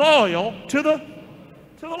loyal to the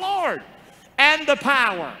Lord and the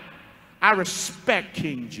power. I respect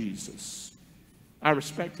King Jesus. I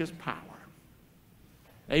respect his power.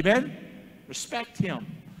 Amen? Respect him.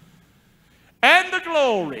 And the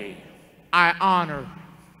glory, I honor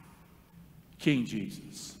King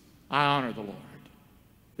Jesus. I honor the Lord.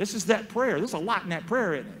 This is that prayer. There's a lot in that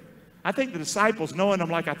prayer, isn't it? I think the disciples, knowing them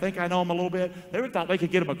like I think I know them a little bit, they thought they could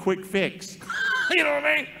get them a quick fix. You know what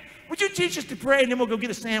I mean? Would you teach us to pray and then we'll go get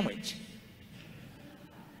a sandwich?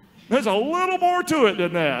 There's a little more to it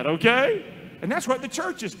than that, okay? And that's what the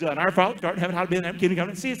church has done. Our Father, start in heaven, hallowed be thy name, kingdom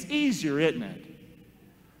come. See, it's easier, isn't it?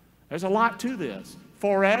 There's a lot to this.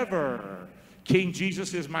 Forever. King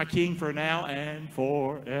Jesus is my king for now and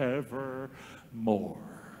forevermore.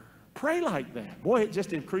 Pray like that. Boy, it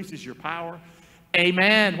just increases your power.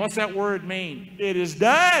 Amen. What's that word mean? It is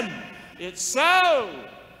done. It's so.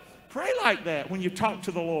 Pray like that when you talk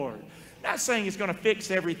to the Lord. Not saying He's going to fix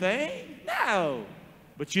everything. No.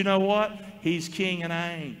 But you know what? He's king and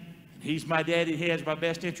I ain't. He's my daddy. He has my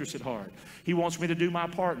best interest at heart. He wants me to do my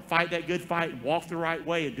part and fight that good fight and walk the right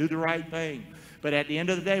way and do the right thing. But at the end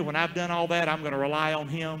of the day, when I've done all that, I'm going to rely on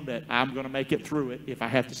Him that I'm going to make it through it if I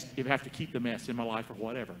have to keep the mess in my life or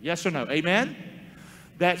whatever. Yes or no? Amen?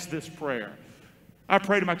 That's this prayer. I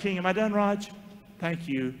pray to my King. Am I done, Raj? Thank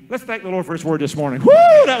you. Let's thank the Lord for His word this morning. Woo!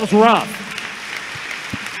 That was rough.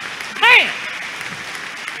 Man!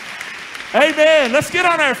 Amen. Let's get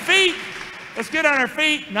on our feet. Let's get on our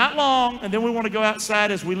feet. Not long. And then we want to go outside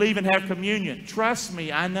as we leave and have communion. Trust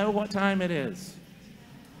me, I know what time it is.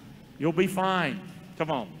 You'll be fine. Come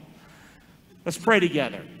on. Let's pray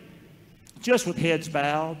together. Just with heads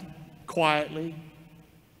bowed, quietly,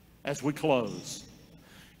 as we close.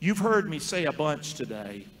 You've heard me say a bunch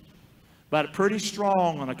today, but pretty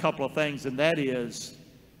strong on a couple of things, and that is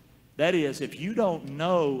if you don't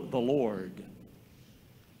know the Lord,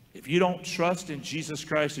 if you don't trust in Jesus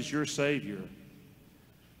Christ as your Savior,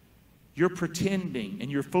 you're pretending and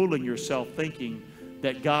you're fooling yourself thinking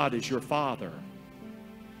that God is your Father.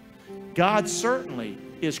 God certainly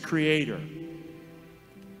is Creator.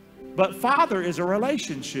 But Father is a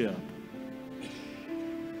relationship.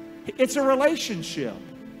 It's a relationship.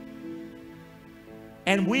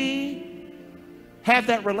 And we have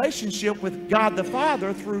that relationship with God the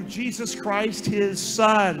Father through Jesus Christ, His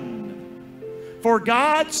Son. For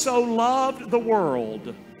God so loved the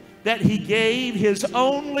world that He gave His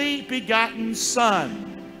only begotten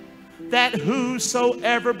Son, that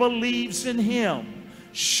whosoever believes in Him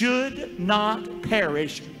should not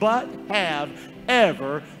perish, but have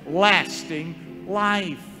everlasting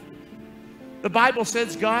life. The Bible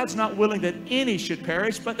says God's not willing that any should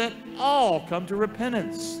perish, but that all come to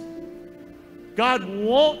repentance. God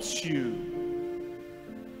wants you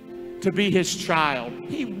to be His child.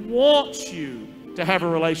 He wants you to have a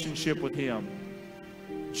relationship with Him.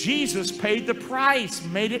 Jesus paid the price,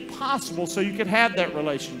 made it possible so you could have that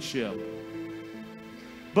relationship.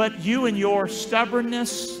 But you and your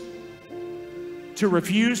stubbornness to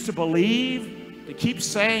refuse to believe, to keep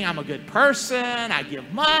saying, I'm a good person, I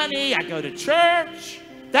give money, I go to church,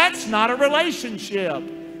 that's not a relationship.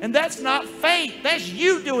 And that's not faith. That's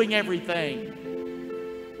you doing everything.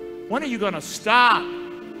 When are you going to stop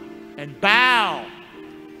and bow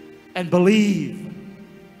and believe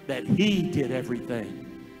that He did everything?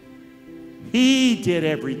 He did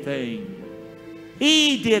everything.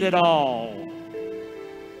 He did it all.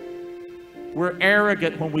 We're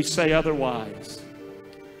arrogant when we say otherwise.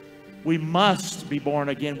 We must be born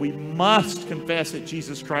again. We must confess that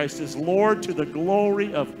Jesus Christ is Lord to the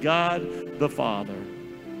glory of God the Father.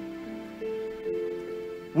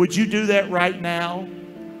 Would you do that right now?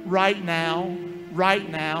 Right now? Right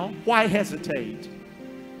now? Why hesitate?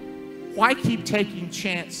 Why keep taking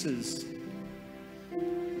chances?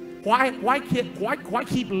 Why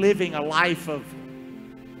keep living a life of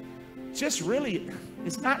just really,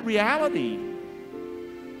 it's not reality.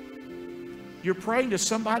 You're praying to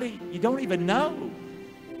somebody you don't even know.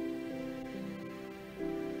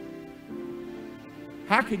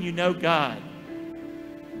 How can you know God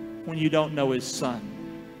when you don't know His Son?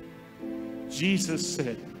 Jesus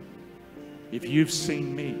said, if you've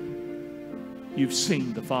seen me, you've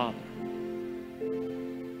seen the Father.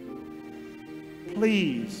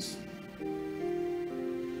 Please,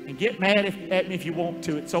 and get mad at me if you want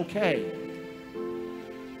to, it's okay.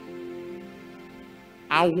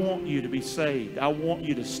 I want you to be saved. I want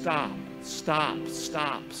you to stop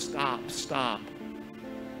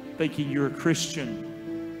thinking you're a Christian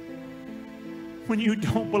when you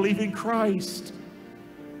don't believe in Christ.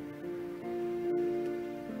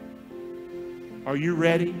 Are you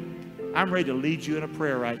ready? I'm ready to lead you in a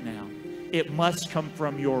prayer right now. It must come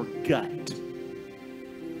from your gut,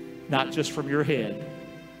 not just from your head.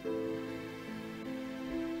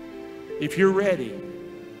 If you're ready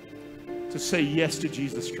to say yes to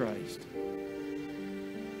Jesus Christ,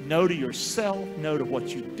 no to yourself, no to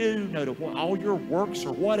what you do, no to all your works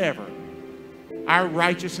or whatever, Our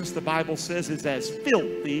righteousness, the Bible says, is as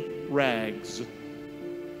filthy rags.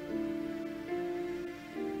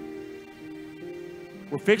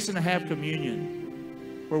 We're fixing to have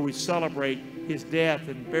communion where we celebrate his death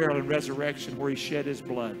and burial and resurrection, where he shed his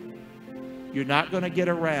blood. You're not going to get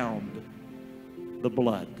around the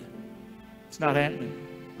blood. It's not happening.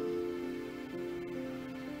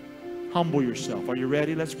 Humble yourself. Are you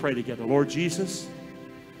ready? Let's pray together. Lord Jesus,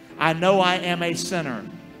 I know I am a sinner.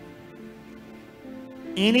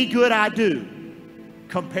 Any good I do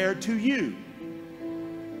compared to you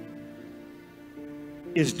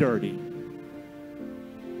is dirty.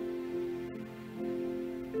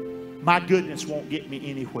 My goodness won't get me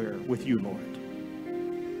anywhere with you, Lord.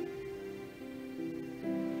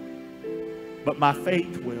 But my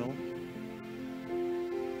faith will.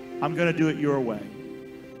 I'm going to do it your way.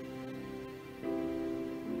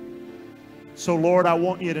 So, Lord, I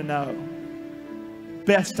want you to know,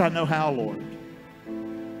 best I know how, Lord,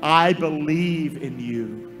 I believe in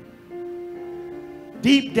you.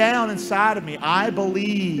 Deep down inside of me, I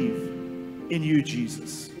believe in you,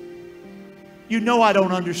 Jesus. You know I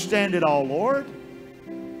don't understand it all, Lord.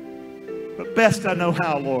 But best I know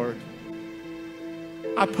how, Lord,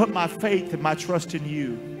 I put my faith and my trust in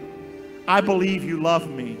you. I believe you love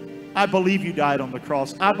me. I believe you died on the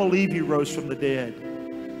cross. I believe you rose from the dead.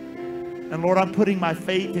 And Lord, I'm putting my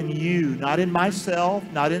faith in you, not in myself,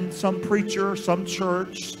 not in some preacher, some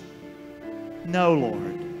church. No,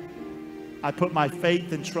 Lord. I put my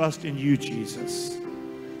faith and trust in you, Jesus.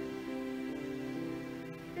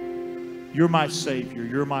 You're my Savior.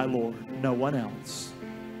 You're my Lord. No one else.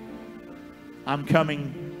 I'm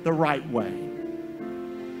coming the right way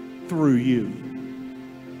through you.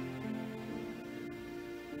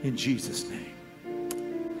 In Jesus' name.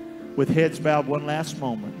 With heads bowed, one last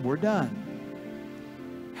moment. We're done.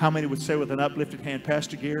 How many would say with an uplifted hand,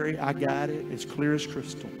 Pastor Gary, I got it. It's clear as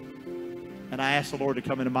crystal. And I asked the Lord to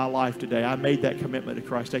come into my life today. I made that commitment to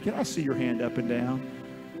Christ. Can I see your hand up and down?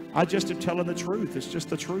 I just am telling the truth. It's just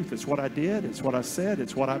the truth. It's what I did. It's what I said.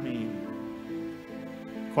 It's what I mean.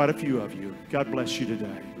 Quite a few of you. God bless you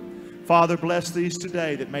today. Father, bless these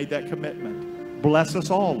today that made that commitment. Bless us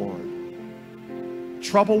all, Lord.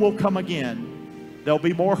 Trouble will come again. There'll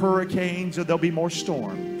be more hurricanes and there'll be more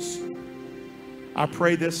storms. I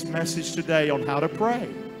pray this message today on how to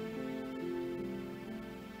pray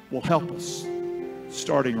will help us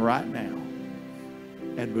starting right now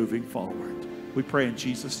and moving forward. We pray in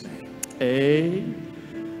Jesus' name. Amen.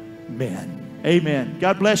 Amen.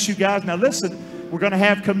 God bless you guys. Now listen, we're going to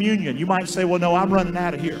have communion. You might say, well, no, I'm running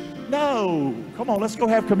out of here. No. Come on, let's go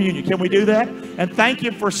have communion. Can we do that? And thank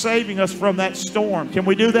you for saving us from that storm. Can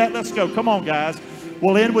we do that? Let's go. Come on, guys.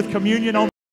 We'll end with communion on